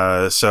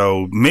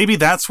 So maybe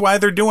that's why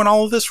they're doing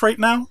all of this right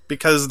now,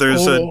 because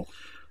there's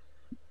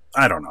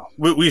I don't know.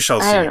 We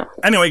shall see. I don't know.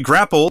 Anyway,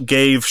 Grapple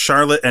gave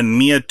Charlotte and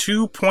Mia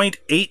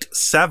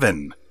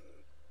 2.87.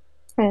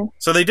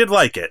 So they did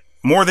like it.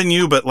 More than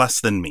you, but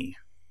less than me.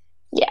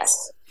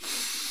 Yes.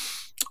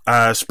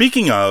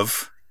 Speaking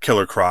of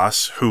Killer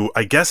Cross, who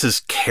I guess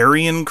is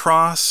Karrion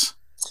Kross.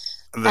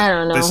 I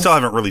don't know. They still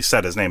haven't really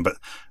said his name, but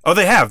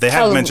they have. They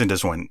have mentioned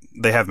his one.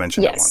 They have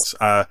mentioned it once.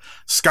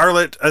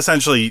 Scarlett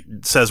essentially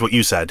says what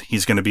you said.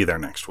 He's going to be there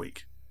next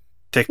week.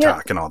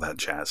 TikTok and all that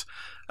jazz.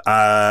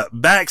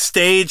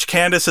 Backstage,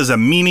 Candice is a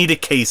meanie to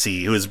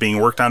Casey, who is being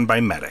worked on by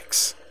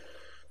medics.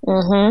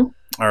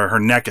 Mm-hmm. Or her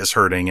neck is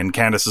hurting, and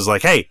Candice is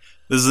like, "Hey,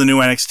 this is the new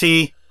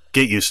NXT.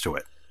 Get used to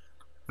it."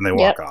 And they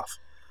walk off.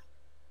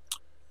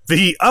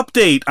 The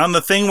update on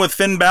the thing with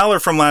Finn Balor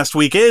from last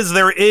week is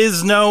there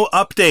is no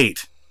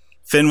update.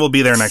 Finn will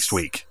be there next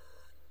week.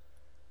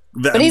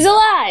 But he's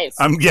alive.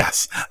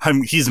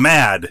 He's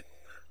mad.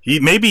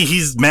 Maybe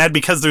he's mad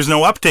because there's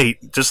no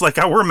update, just like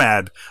how we're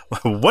mad.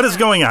 What is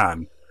going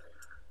on?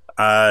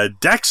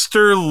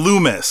 Dexter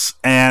Lumis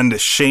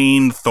and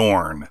Shane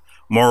Thorne.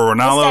 Mauro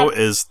Ranallo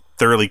is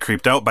thoroughly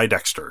creeped out by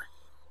Dexter.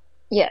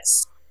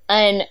 Yes.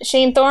 And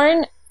Shane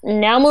Thorne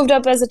now moved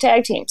up as a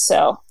tag team,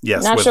 so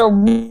not sure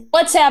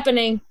what's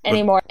happening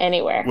anymore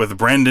anywhere. With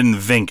Brandon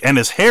Vink, and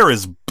his hair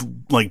is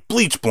like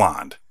bleach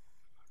blonde.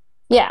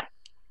 Yeah.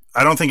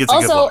 I don't think it's a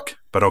good look,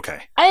 but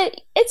okay.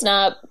 It's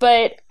not,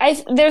 but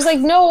there's like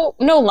no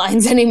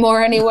lines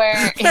anymore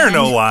anywhere. There are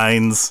no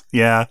lines.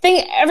 Yeah.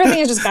 Everything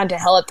has just gone to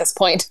hell at this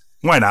point.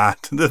 Why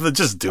not?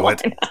 Just do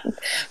it.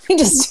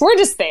 We're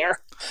just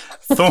there.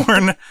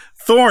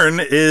 Thorne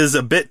is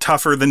a bit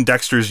tougher than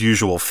Dexter's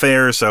usual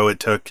fare, so it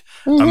took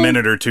a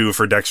minute or two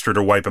for Dexter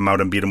to wipe him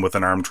out and beat him with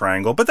an arm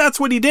triangle. But that's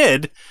what he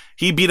did.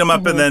 He beat him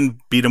up and then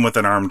beat him with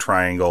an arm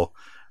triangle.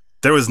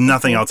 There was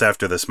nothing else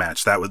after this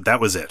match. That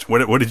was it.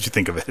 What did you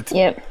think of it?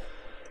 Yep.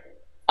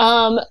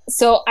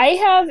 So I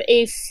have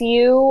a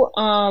few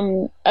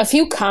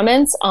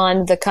comments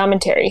on the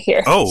commentary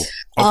here. Oh,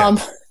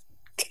 okay.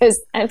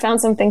 Because I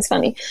found some things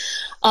funny.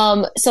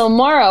 So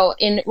Morrow,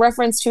 in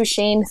reference to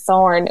Shane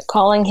Thorne,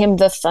 calling him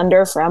the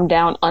Thunder from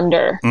Down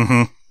Under.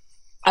 Mm-hmm.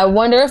 I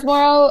wonder if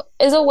Morrow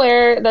is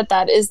aware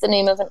that is the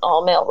name of an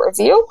all-male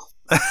review.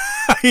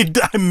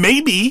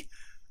 Maybe.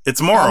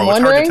 It's Morrow. It's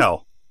hard to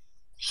tell.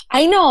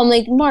 I know. I'm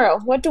like, Morrow,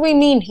 what do we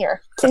mean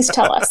here? Please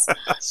tell us.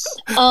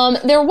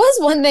 There was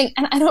one thing,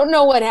 and I don't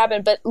know what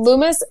happened, but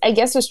Loomis, I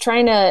guess, was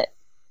trying to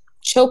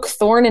choke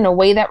Thorne in a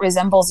way that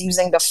resembles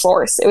using the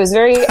Force. It was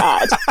very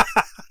odd.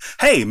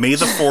 Hey, may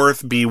the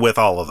 4th be with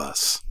all of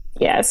us.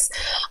 Yes.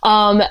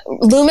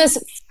 Loomis,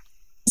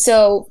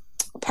 so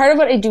part of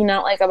what I do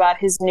not like about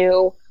his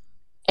new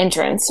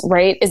entrance,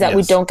 right, is that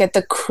we don't get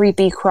the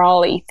creepy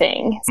crawly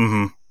thing.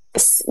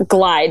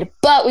 Glide,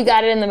 but we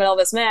got it in the middle of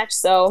this match.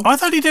 So I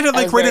thought he did it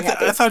I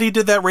thought he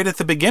did that right at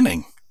the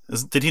beginning.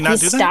 Did he not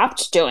do that? He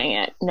stopped doing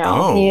it.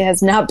 No, he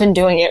has not been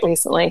doing it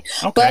recently.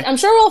 Okay. But I'm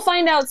sure we'll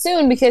find out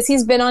soon because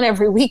he's been on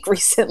every week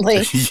recently.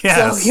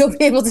 Yes. So you'll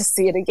be able to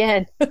see it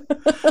again.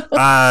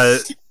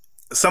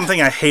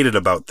 Something I hated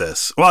about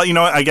this. Well, you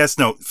know what? I guess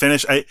no.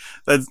 Finish.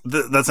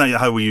 That's not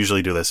how we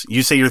usually do this.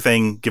 You say your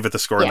thing, give it the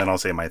score, and then I'll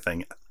say my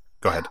thing.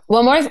 Go ahead.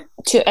 I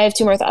have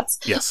 2 more thoughts.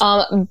 Yes.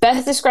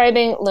 Beth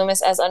describing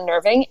Loomis as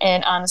unnerving,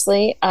 and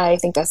honestly, I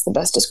think that's the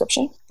best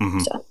description.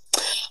 So,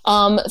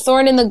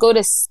 Thorne in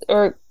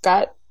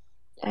the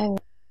I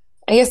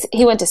guess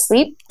he went to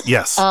sleep.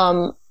 Yes.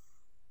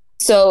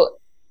 So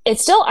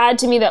it's still odd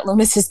to me that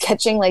Loomis is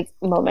catching like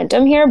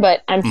momentum here,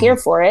 but I'm here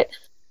for it.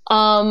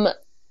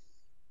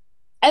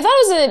 I thought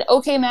it was an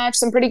okay match,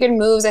 some pretty good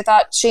moves. I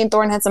thought Shane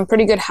Thorne had some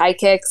pretty good high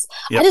kicks.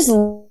 Yep. I just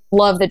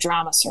love the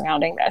drama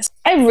surrounding this.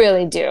 I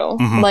really do.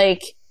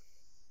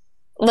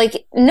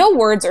 Like no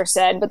words are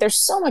said, but there's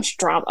so much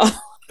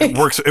drama. It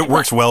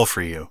works well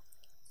for you.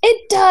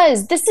 It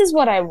does. This is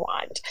what I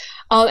want.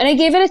 And I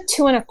gave it a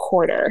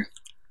 2.25.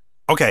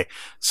 Okay.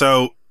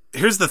 So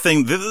here's the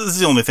thing. This is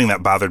the only thing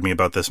that bothered me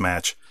about this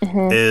match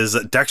is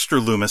that Dexter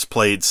Loomis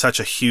played such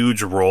a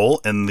huge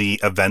role in the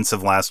events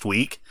of last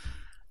week.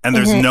 And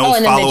there's no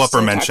follow-up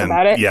or mention.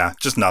 Yeah,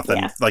 just nothing.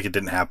 Yeah. Like it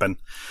didn't happen.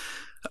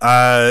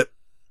 I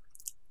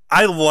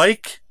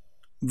like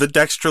the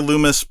Dexter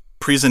Loomis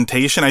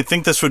presentation. I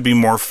think this would be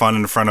more fun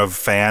in front of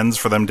fans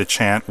for them to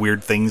chant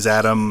weird things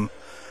at him.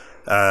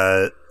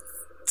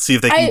 See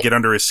if they can get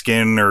under his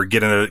skin or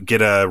get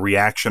a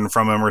reaction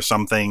from him or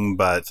something.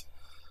 But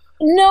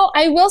no,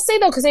 I will say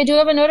though, because I do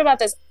have a note about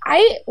this.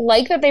 I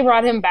like that they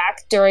brought him back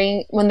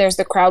when there's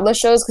the crowdless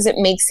shows because it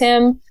makes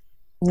him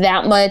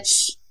that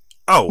much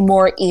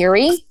more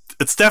eerie.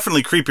 It's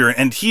definitely creepier,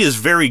 and he is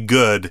very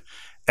good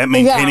at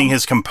maintaining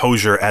his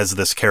composure as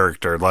this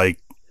character. Like,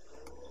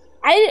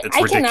 I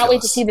cannot wait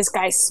to see this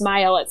guy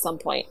smile at some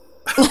point.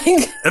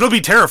 It'll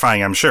be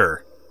terrifying, I'm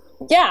sure.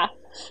 Yeah.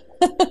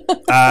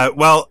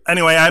 Well,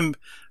 anyway, I'm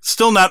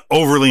still not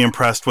overly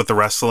impressed with the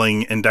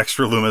wrestling in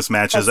Dexter Loomis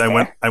matches. I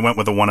went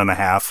with a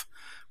 1.5,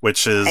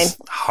 which is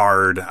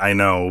hard, I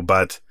know,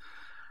 but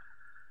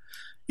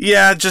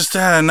yeah, just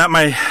not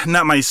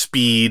my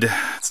speed.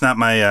 It's not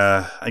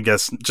my I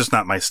guess just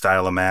not my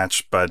style of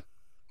match, but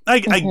I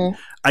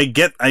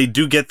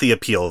do get the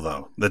appeal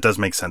though. That does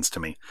make sense to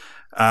me.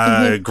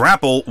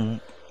 Grapple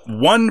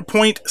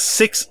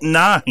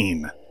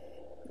 1.69.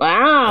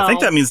 Wow. I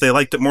think that means they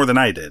liked it more than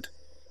I did.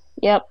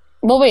 Yep.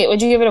 Well, wait,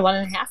 would you give it a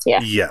 1.5?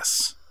 Yeah.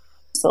 Yes.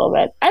 Just a little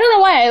bit. I don't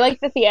know why. I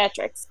like the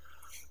theatrics.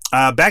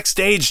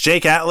 Backstage,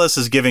 Jake Atlas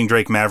is giving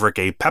Drake Maverick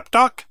a pep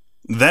talk.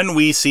 Then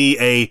we see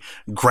a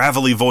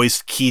gravelly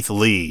voiced Keith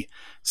Lee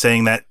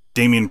saying that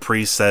Damian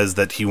Priest says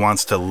that he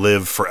wants to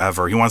live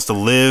forever. He wants to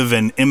live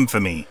in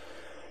infamy.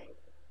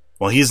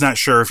 Well, he's not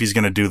sure if he's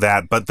going to do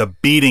that, but the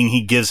beating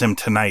he gives him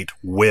tonight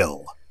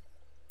will.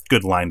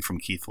 Good line from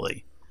Keith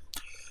Lee.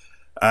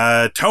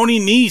 Tony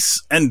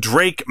Nese and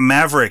Drake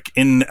Maverick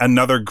in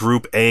another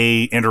Group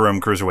A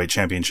Interim Cruiserweight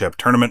Championship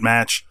tournament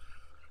match.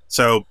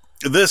 So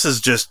this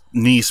is just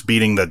Nese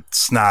beating the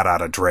snot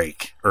out of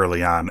Drake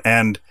early on.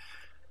 And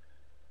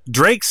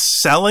Drake's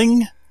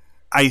selling,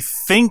 I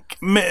think,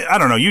 I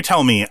don't know, you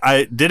tell me,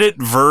 did it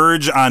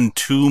verge on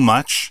too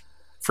much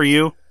for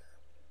you?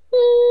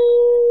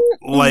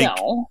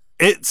 No.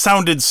 It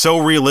sounded so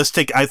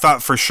realistic. I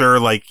thought for sure,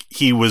 like,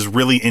 he was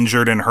really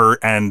injured and hurt,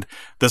 and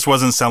this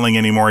wasn't selling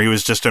anymore. He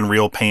was just in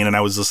real pain, and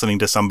I was listening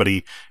to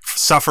somebody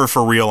suffer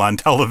for real on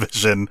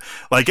television.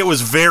 Like, it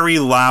was very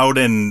loud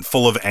and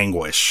full of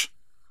anguish.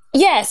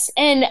 Yes,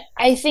 and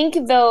I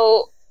think,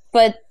 though,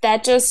 but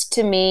that just,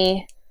 to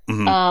me,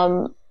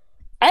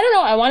 I don't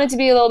know, I want it to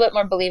be a little bit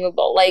more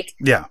believable. Like,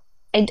 yeah.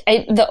 To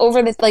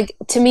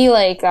me,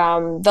 like,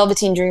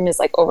 Velveteen Dream is,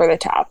 like, over the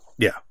top.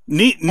 Yeah.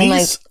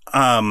 Nese,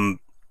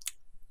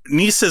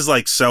 Nice is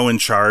like so in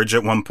charge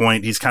at one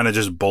point. He's kind of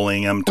just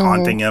bullying him,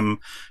 taunting him,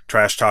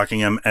 trash talking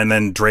him, and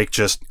then Drake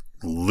just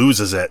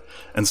loses it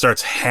and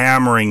starts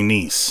hammering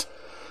Nice.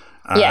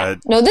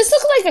 No, this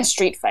looked like a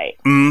street fight.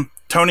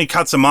 Tony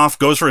cuts him off,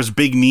 goes for his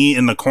big knee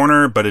in the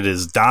corner, but it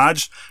is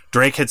dodged.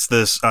 Drake hits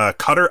this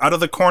cutter out of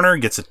the corner,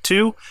 gets a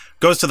 2,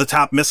 goes to the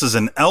top, misses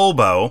an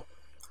elbow.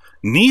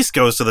 Nice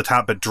goes to the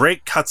top, but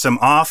Drake cuts him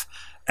off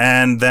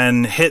and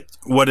then hit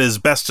what is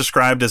best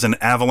described as an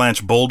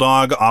avalanche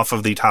bulldog off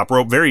of the top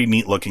rope. Very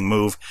neat looking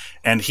move.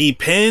 And he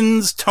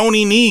pins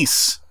Tony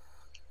Nese.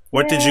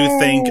 What did you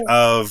think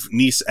of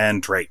Nice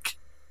and Drake?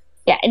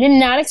 Yeah, I did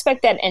not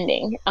expect that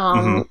ending.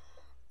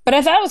 But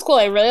I thought it was cool.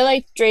 I really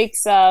liked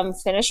Drake's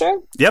finisher.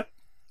 Yep.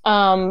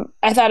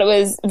 I thought it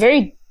was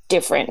very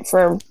different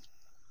for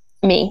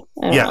me.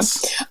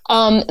 Yes.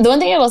 The one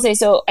thing I will say,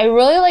 so I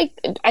really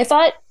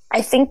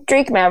I think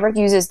Drake Maverick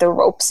uses the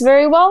ropes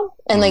very well.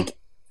 And like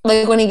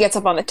when he gets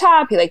up on the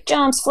top, he like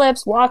jumps,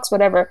 flips, walks,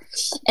 whatever.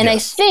 And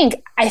Yes.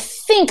 I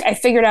think I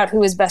figured out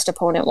who his best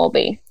opponent will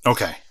be.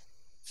 Okay.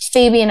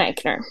 Fabian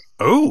Eichner.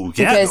 Oh,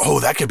 yeah.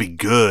 Because- That could be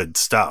good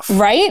stuff.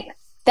 Right?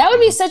 That would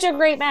be such a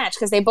great match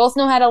because they both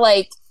know how to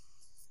like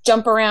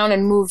jump around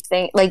and move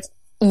things, like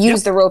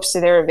use the ropes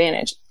to their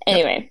advantage.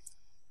 Anyway,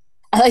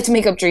 I like to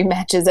make up dream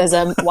matches as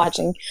I'm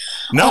watching.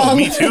 No,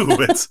 me too.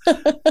 It's,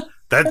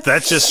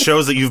 that just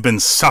shows that you've been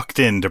sucked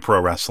into pro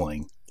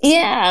wrestling.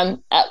 Yeah.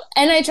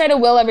 And I try to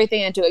will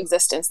everything into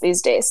existence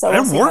these days. So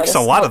It works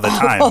a lot of the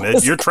time.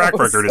 Your track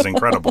record is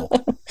incredible.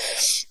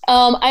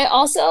 I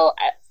also,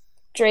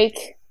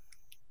 Drake,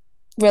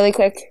 really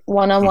quick,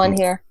 one-on-one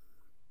here.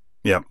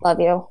 Yep. Love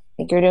you. I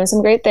think you're doing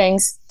some great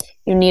things.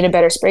 You need a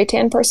better spray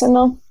tan person,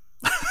 though.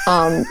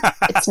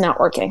 It's not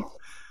working.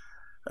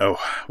 Oh,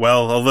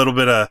 well, a little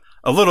bit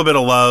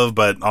of love,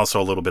 but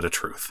also a little bit of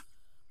truth.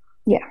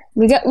 Yeah,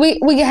 we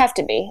have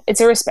to be.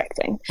 It's a respect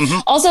thing. Mm-hmm.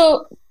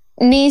 Also,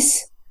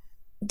 Nice,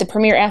 the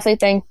premier athlete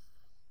thing.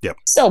 Yep.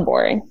 So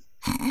boring.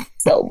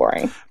 So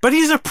boring. But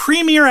he's a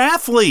premier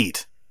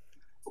athlete.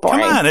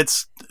 Boring. Come on,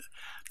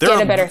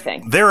 Get a better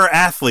thing. There are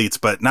athletes,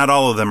 but not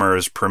all of them are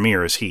as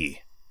premier as he.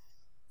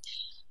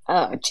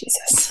 Oh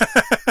Jesus.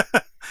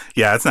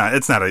 Yeah, it's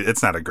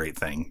not a great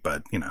thing,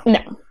 but you know.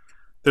 No.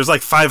 There's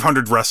like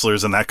 500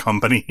 wrestlers in that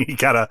company. You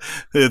gotta,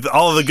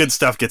 all of the good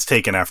stuff gets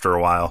taken after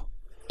a while.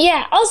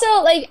 Yeah. Also,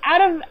 like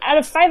out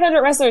of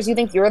 500 wrestlers, you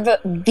think you're the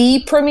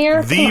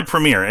premier? The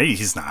premier.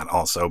 He's not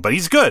also, but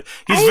he's good.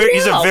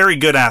 He's a very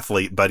good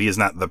athlete, but he is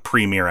not the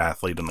premier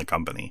athlete in the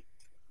company.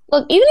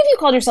 Look, even if you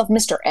called yourself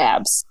Mr.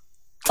 Abs,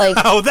 like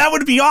Oh, that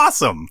would be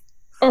awesome.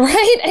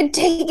 right?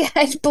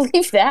 I'd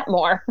believe that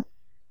more.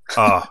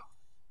 Oh,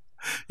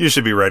 you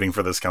should be writing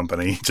for this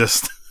company.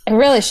 I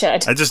really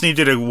should. I just need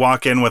you to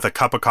walk in with a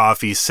cup of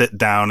coffee, sit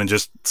down, and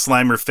just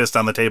slam your fist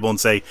on the table and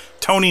say,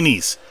 Tony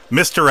Nese,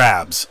 Mr.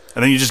 Abs.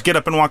 And then you just get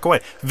up and walk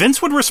away.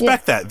 Vince would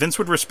respect that. Vince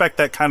would respect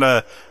that kind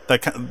of, I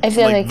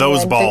feel like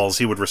those balls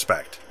he would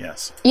respect.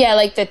 Yes. Yeah,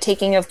 like the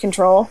taking of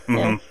control. Mm-hmm.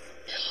 Yeah.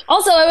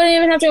 Also, I wouldn't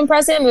even have to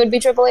impress him. It would be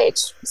Triple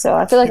H. So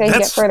I feel like I can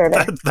get further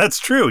there. That's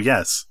true,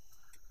 yes.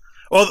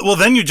 Well,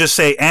 then you just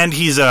say, and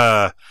he's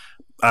a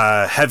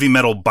heavy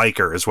metal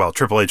biker as well.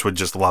 Triple H would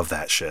just love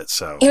that shit.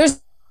 So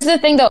here's the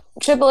thing, though.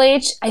 Triple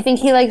H, I think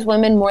he likes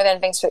women more than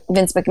Vince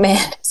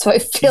McMahon. So I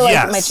feel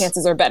like my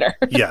chances are better.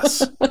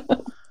 Yes.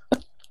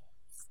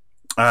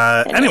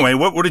 Anyway,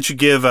 what did you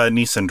give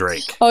Nice and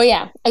Drake? Oh,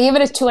 yeah. I gave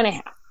it a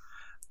 2.5.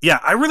 Yeah,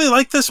 I really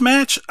like this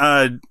match.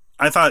 I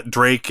thought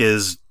Drake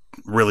is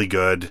really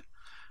good,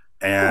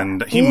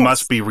 and he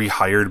must be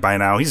rehired by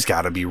now. He's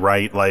got to be,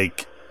 right?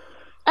 Like,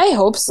 I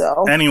hope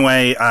so.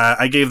 Anyway,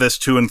 I gave this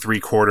 2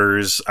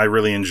 3/4. I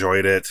really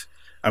enjoyed it.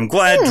 I'm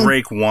glad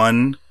Drake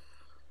won.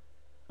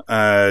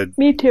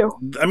 Me too.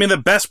 I mean, the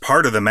best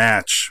part of the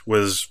match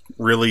was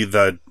really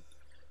the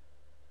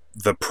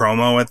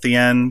promo at the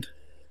end,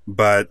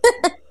 but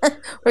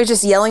We're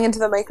just yelling into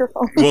the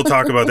microphone. we'll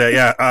talk about that.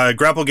 Yeah,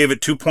 Grapple gave it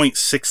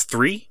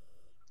 2.63.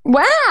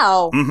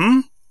 Wow. Mm-hmm.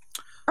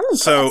 I'm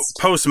So impressed.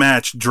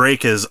 post-match,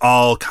 Drake is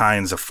all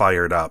kinds of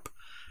fired up.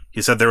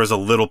 He said there was a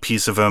little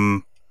piece of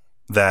him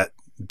that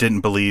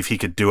didn't believe he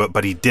could do it,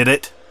 but he did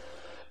it.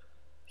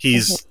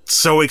 He's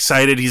so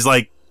excited. He's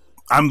like,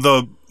 I'm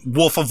the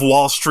Wolf of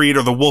Wall Street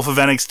or the Wolf of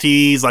NXT.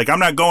 He's like, I'm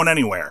not going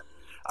anywhere.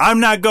 I'm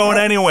not going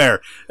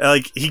anywhere.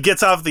 Like, he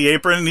gets off the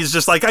apron and he's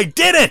just like, I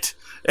did it.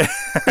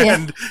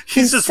 And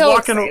he's just so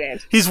walking.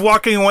 excited. He's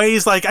walking away.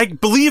 He's like, I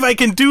believe I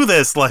can do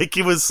this. Like,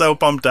 he was so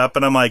pumped up,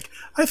 and I'm like,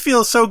 I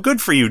feel so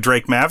good for you,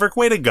 Drake Maverick.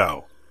 Way to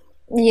go.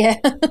 Yeah.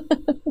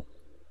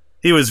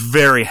 He was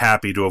very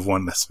happy to have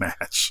won this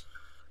match.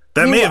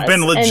 That He may have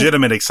been was,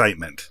 legitimate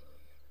excitement.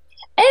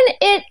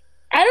 And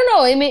I don't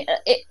know.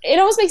 It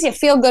almost makes you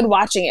feel good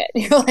watching it.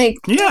 You're like,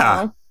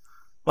 Yeah. oh,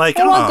 Like,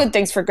 I want good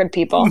things for good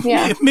people.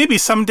 Yeah. maybe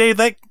someday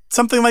that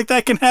something like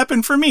that can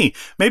happen for me.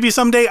 Maybe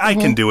someday I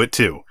can do it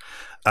too.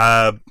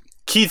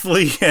 Keith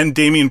Lee and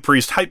Damian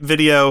Priest hype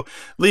video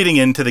leading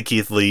into the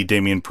Keith Lee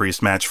Damian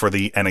Priest match for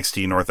the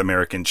NXT North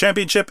American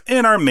Championship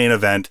in our main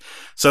event.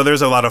 So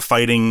there's a lot of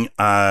fighting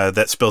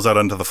that spills out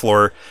onto the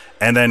floor.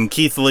 And then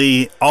Keith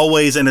Lee,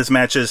 always in his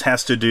matches,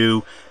 has to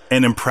do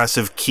an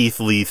impressive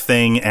Keith Lee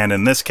thing. And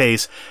in this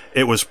case,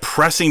 it was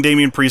pressing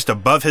Damian Priest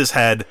above his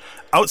head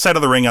outside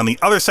of the ring on the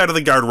other side of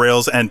the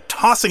guardrails and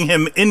tossing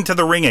him into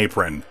the ring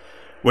apron,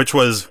 which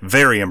was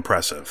very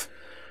impressive.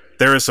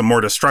 There is some more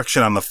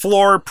destruction on the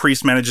floor.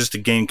 Priest manages to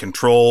gain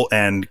control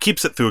and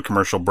keeps it through a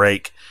commercial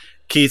break.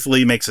 Keith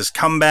Lee makes his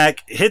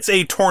comeback, hits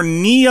a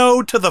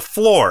tornado to the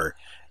floor,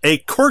 a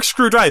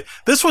corkscrew drive.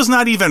 This was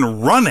not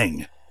even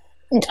running.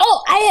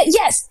 Oh,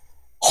 yes.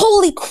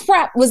 Holy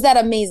crap, was that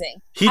amazing.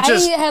 I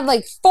had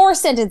like 4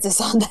 sentences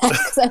on that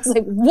because I was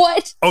like,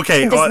 what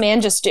did this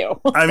man just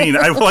do? I mean,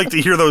 I would like to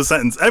hear those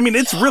sentences. I mean,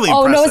 it's really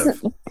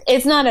impressive. No,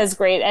 it's not as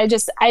great. I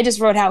just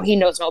wrote how he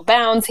knows no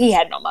bounds. He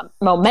had no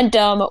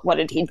momentum. What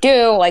did he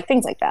do? Like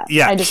things like that.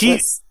 Yeah, I just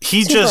was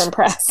super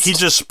impressed. He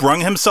just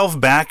sprung himself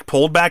back,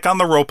 pulled back on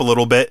the rope a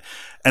little bit,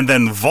 and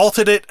then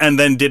vaulted it and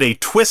then did a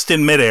twist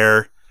in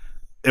midair.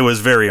 It was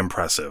very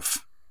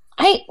impressive.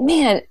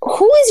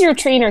 Who is your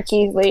trainer,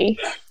 Keith Lee?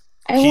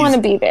 I want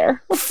to be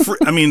there.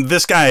 I mean,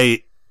 this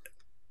guy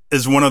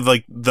is one of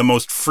like the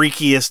most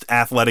freakiest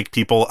athletic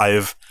people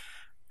I've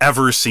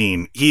ever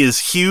seen. He is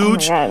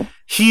huge. Oh,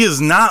 he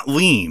is not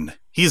lean.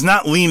 He's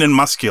not lean and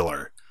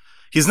muscular.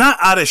 He's not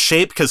out of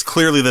shape because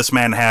clearly this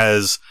man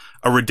has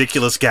a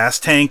ridiculous gas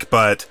tank,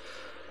 but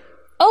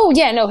oh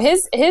yeah, no,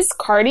 his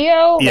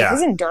cardio,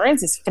 his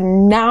endurance is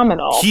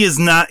phenomenal.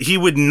 He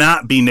would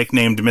not be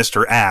nicknamed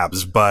Mr.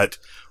 Abs, but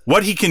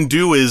what he can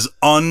do is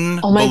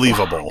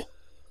unbelievable.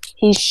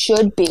 He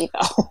should be,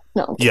 though.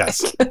 No.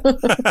 Yes.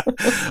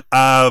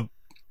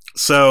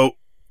 So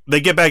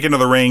they get back into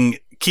the ring.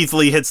 Keith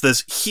Lee hits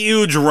this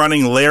huge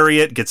running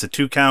lariat, gets a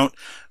 2 count.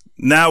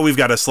 Now we've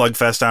got a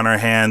slugfest on our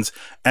hands.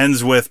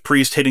 Ends with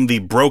Priest hitting the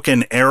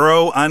broken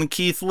arrow on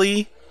Keith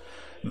Lee.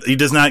 He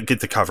does not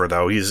get the cover,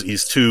 though.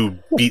 He's too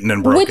beaten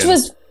and broken. Which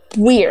was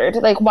weird.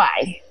 Like,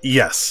 why?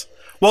 Yes.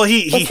 Well,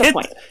 he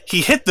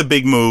hit the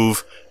big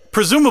move,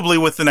 presumably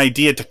with an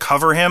idea to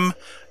cover him,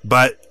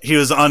 but he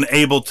was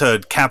unable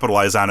to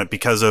capitalize on it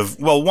because of,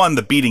 well, 1,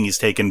 the beating he's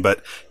taken,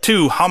 but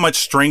 2, how much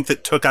strength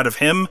it took out of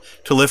him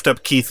to lift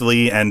up Keith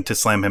Lee and to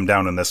slam him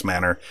down in this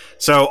manner.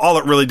 So all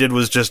it really did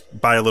was just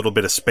buy a little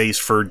bit of space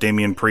for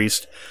Damian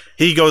Priest.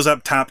 He goes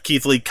up top,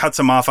 Keith Lee cuts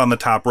him off on the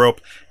top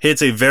rope,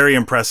 hits a very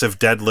impressive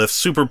deadlift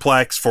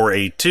superplex for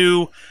a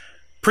 2.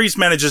 Priest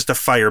manages to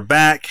fire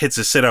back, hits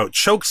a sit-out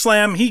choke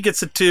slam, he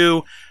gets a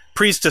 2.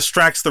 Priest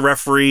distracts the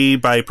referee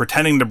by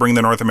pretending to bring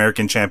the North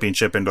American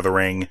Championship into the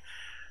ring.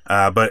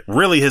 But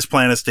really his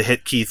plan is to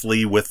hit Keith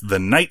Lee with the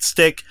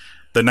nightstick.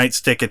 The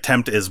nightstick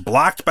attempt is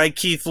blocked by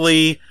Keith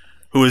Lee,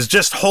 who is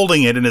just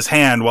holding it in his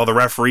hand while the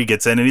referee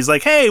gets in. And he's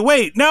like, hey,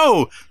 wait,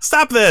 no,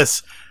 stop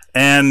this.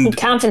 And he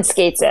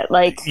confiscates it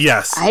like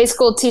yes. A high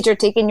school teacher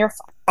taking your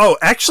phone. Oh,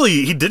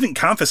 actually, he didn't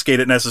confiscate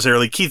it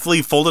necessarily. Keith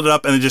Lee folded it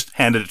up and then just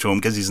handed it to him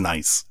because he's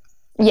nice.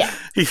 Yeah.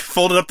 He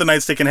folded up the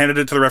nightstick and handed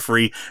it to the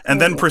referee and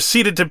then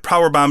proceeded to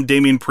powerbomb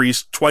Damian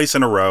Priest twice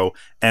in a row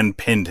and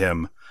pinned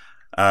him.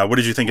 What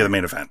did you think of the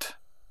main event?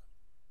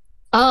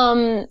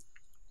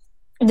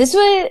 This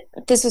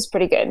was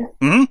pretty good.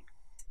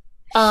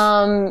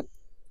 Mm-hmm.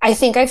 I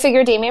think I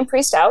figured Damian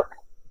Priest out.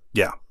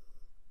 Yeah.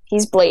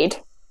 He's Blade.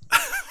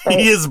 Right?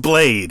 He is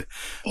Blade.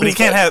 But he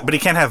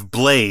can't have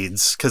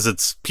blades because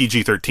it's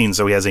PG-13,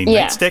 so he has a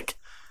nightstick.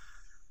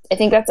 I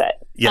think that's it.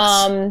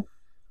 Yes.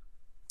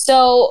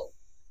 So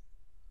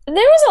there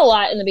was a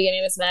lot in the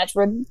beginning of this match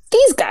where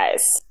these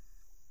guys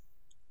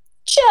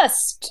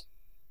just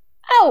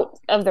out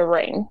of the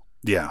ring.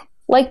 Yeah.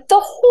 Like the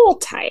whole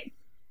time.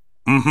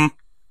 Mm-hmm.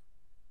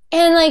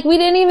 And like we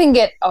didn't even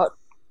get a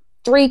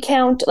 3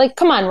 count. Like,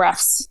 come on,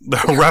 refs.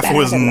 The ref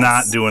was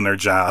not doing their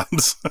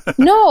jobs.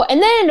 No,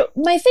 and then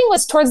my thing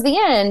was towards the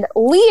end,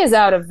 Lee is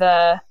out of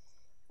the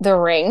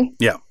ring.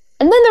 Yeah.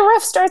 And then the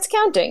ref starts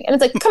counting. And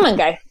it's like, come on,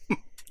 guy.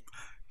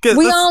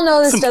 We all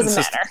know this doesn't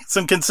matter.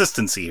 Some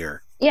consistency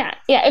here. Yeah.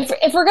 Yeah.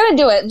 If we're going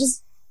to do it,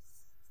 just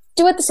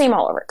do it the same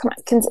all over. Come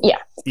on. Yeah.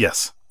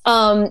 Yes.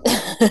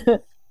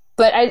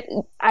 But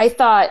I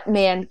thought,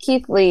 man,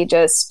 Keith Lee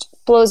just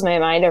blows my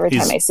mind every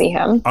time I see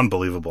him.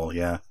 Unbelievable.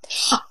 Yeah.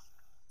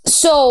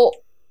 So,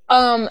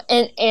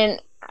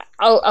 and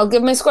I'll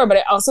give my score, but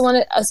I also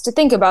wanted us to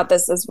think about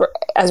this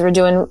as we're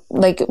doing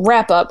like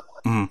wrap up.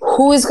 Mm-hmm.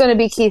 Who is going to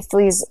be Keith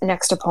Lee's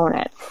next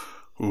opponent?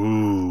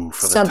 Ooh,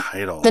 for the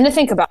title.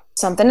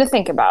 Something to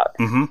think about.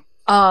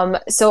 Mm-hmm.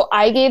 So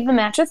I gave the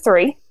match a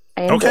 3.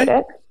 I enjoyed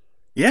it.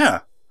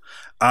 Yeah.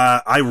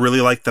 I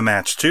really liked the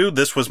match too.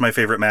 This was my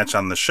favorite match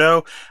on the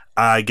show.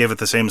 I gave it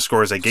the same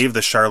score as I gave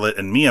the Charlotte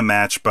and Mia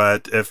match,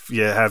 but if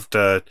you have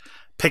to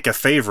pick a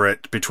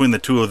favorite between the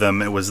two of them,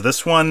 it was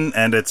this one,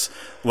 and it's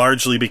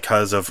largely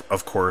because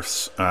of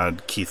course,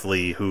 Keith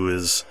Lee, who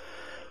is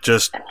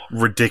just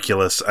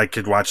ridiculous. I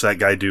could watch that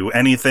guy do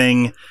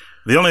anything.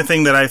 The only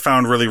thing that I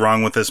found really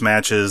wrong with this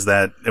match is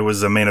that it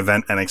was a main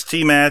event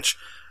NXT match,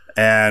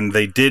 and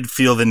they did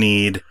feel the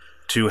need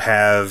to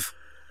have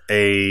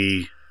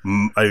a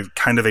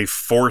kind of a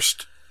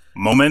forced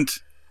moment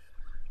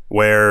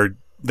where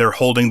they're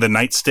holding the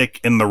nightstick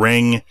in the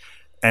ring,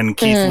 and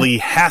Keith Lee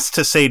has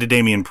to say to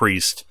Damian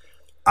Priest,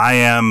 "I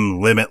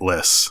am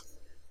limitless."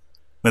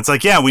 And it's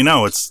like, yeah, we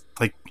know. It's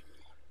like,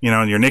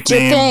 your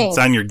nickname. It's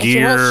on your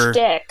gear.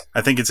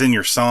 I think it's in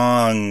your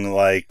song.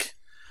 Like,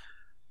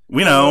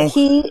 we know.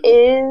 He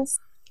is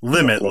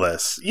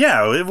limitless.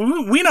 Yeah,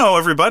 we know,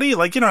 everybody.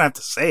 Like, you don't have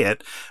to say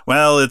it.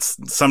 Well,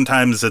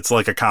 sometimes it's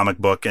like a comic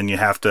book, and you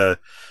have to,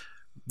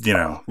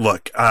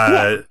 look.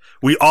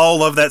 We all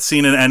love that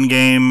scene in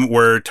Endgame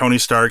where Tony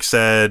Stark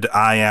said,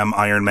 "I am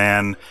Iron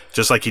Man,"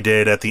 just like he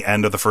did at the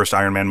end of the first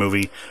Iron Man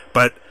movie.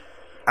 But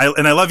I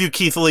love you,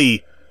 Keith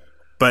Lee,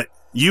 but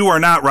you are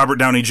not Robert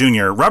Downey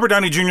Jr. Robert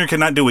Downey Jr.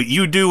 cannot do what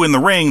you do in the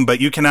ring, but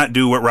you cannot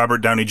do what Robert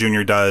Downey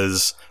Jr.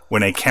 does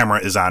when a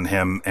camera is on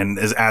him and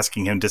is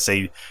asking him to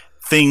say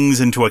things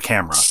into a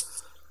camera.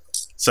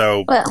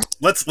 So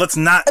let's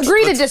not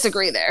agree to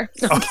disagree there.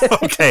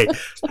 Okay.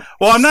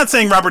 Well, I'm not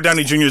saying Robert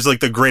Downey Jr. is like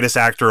the greatest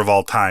actor of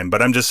all time,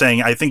 but I'm just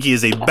saying I think he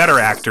is a better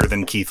actor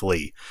than Keith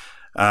Lee,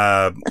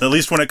 at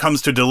least when it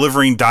comes to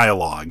delivering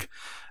dialogue.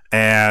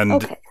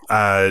 And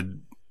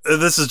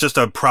this is just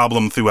a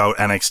problem throughout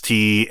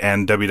NXT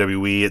and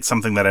WWE. It's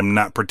something that I'm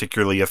not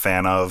particularly a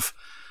fan of.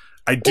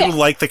 I do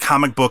like the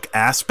comic book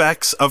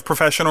aspects of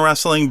professional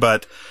wrestling,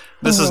 but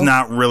this is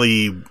not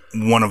really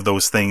one of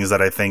those things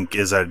that I think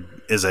is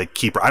a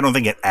keeper. I don't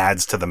think it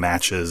adds to the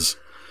matches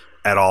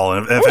at all.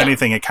 And if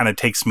anything, it kind of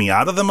takes me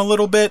out of them a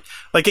little bit.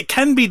 Like, it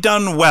can be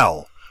done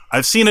well.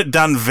 I've seen it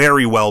done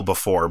very well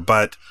before,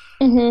 but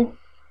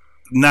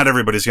not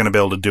everybody's going to be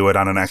able to do it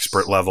on an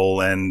expert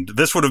level. And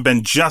this would have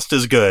been just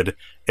as good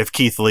if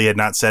Keith Lee had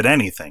not said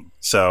anything.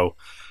 So,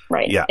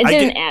 yeah, it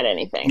didn't add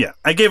anything. Yeah,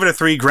 I gave it a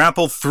 3.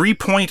 Grapple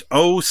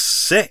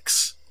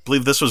 3.06. I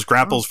believe this was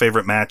Grapple's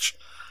favorite match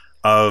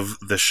of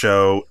the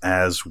show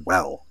as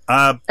well.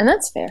 And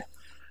that's fair.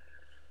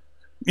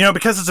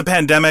 Because it's a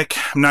pandemic,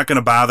 I'm not going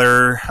to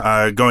bother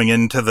going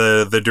into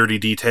the dirty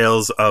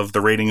details of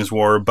the ratings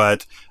war,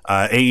 but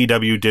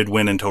AEW did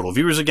win in total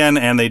viewers again,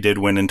 and they did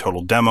win in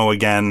total demo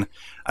again.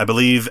 I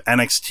believe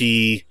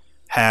NXT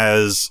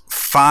has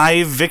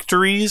 5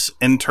 victories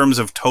in terms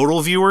of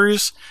total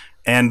viewers,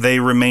 and they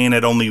remain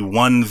at only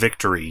 1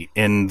 victory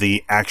in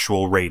the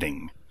actual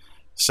rating.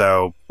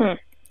 So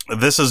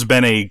this has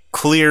been a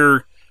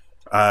clear,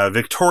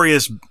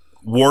 victorious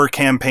war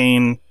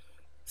campaign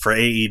for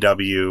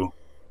AEW.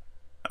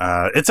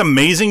 It's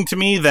amazing to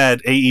me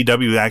that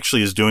AEW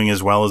actually is doing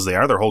as well as they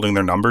are. They're holding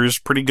their numbers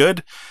pretty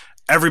good.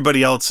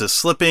 Everybody else is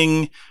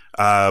slipping.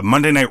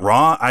 Monday Night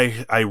Raw,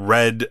 I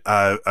read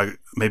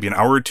maybe an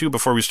hour or two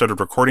before we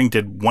started recording,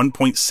 did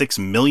 1.6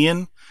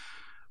 million,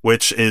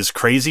 which is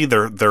crazy.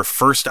 Their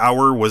first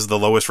hour was the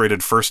lowest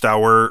rated first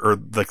hour, or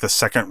like the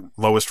second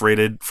lowest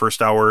rated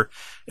first hour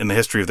in the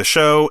history of the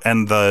show.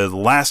 And the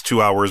last 2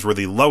 hours were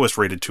the lowest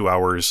rated 2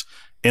 hours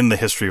in the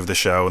history of the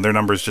show. And their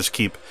numbers just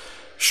keep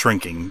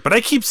shrinking. But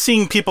I keep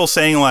seeing people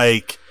saying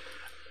like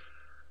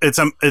it's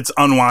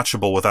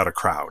unwatchable without a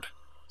crowd.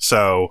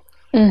 So,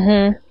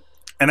 and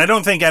I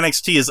don't think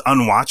NXT is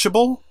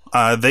unwatchable.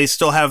 They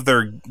still have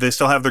their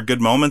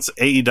good moments.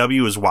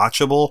 AEW is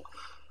watchable.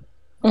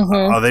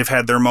 They've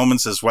had their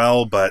moments as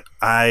well. But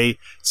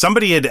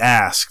somebody had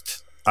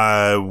asked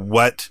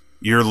what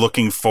you're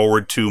looking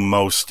forward to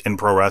most in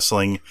pro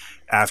wrestling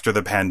after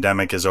the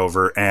pandemic is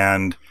over,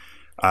 and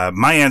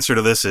my answer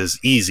to this is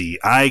easy.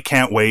 I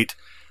can't wait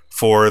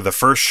for the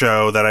first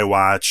show that I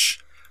watch.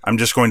 I'm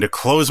just going to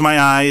close my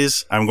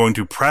eyes. I'm going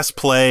to press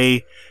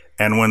play.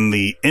 And when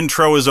the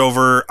intro is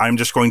over, I'm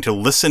just going to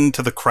listen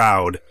to the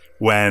crowd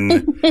when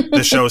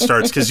the show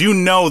starts. Because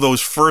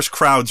those first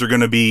crowds are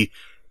going to be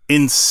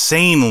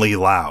insanely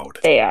loud.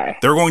 They are.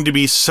 They're going to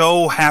be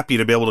so happy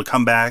to be able to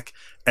come back.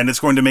 And it's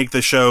going to make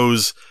the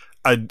shows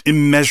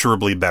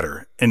immeasurably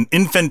better. An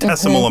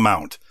infinitesimal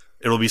amount.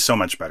 It'll be so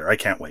much better. I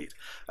can't wait.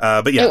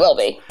 But yeah, it will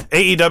be.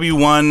 AEW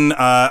won.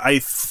 I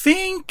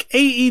think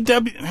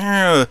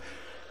AEW.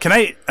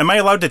 Am I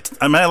allowed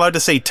to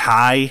say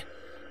tie?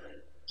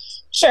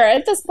 Sure.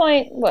 At this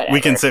point, whatever.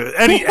 We can say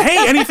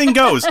anything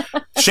goes.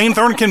 Shane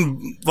Thorne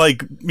can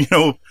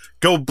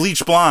go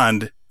bleach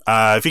blonde.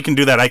 If he can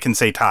do that, I can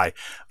say tie.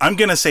 I'm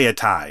gonna say a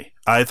tie.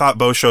 I thought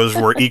both shows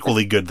were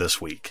equally good this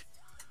week.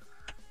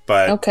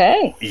 But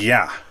okay.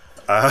 Yeah.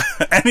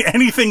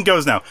 Anything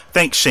goes now.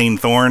 Thanks, Shane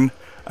Thorne.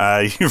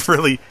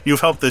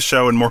 You've helped this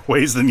show in more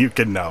ways than you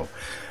can know.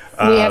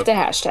 We have to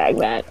hashtag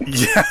that.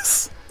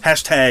 Yes.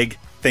 Hashtag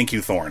thank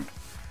you, Thorne.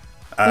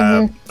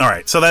 All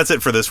right. So that's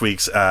it for this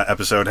week's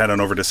episode. Head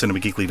on over to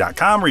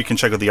cinemageekly.com where you can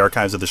check out the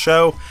archives of the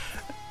show.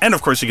 And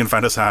of course, you can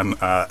find us on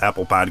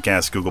Apple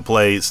Podcasts, Google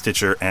Play,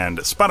 Stitcher, and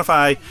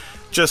Spotify.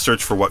 Just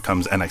search for What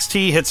Comes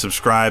NXT, hit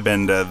subscribe,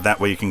 and that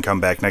way you can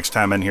come back next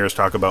time and hear us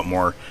talk about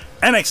more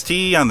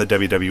NXT on the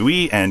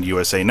WWE and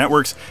USA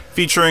networks,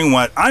 featuring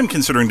what I'm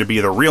considering to be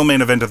the real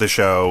main event of the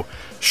show,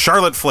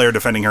 Charlotte Flair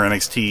defending her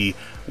NXT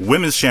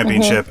Women's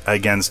Championship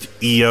against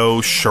Io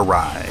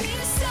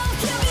Shirai.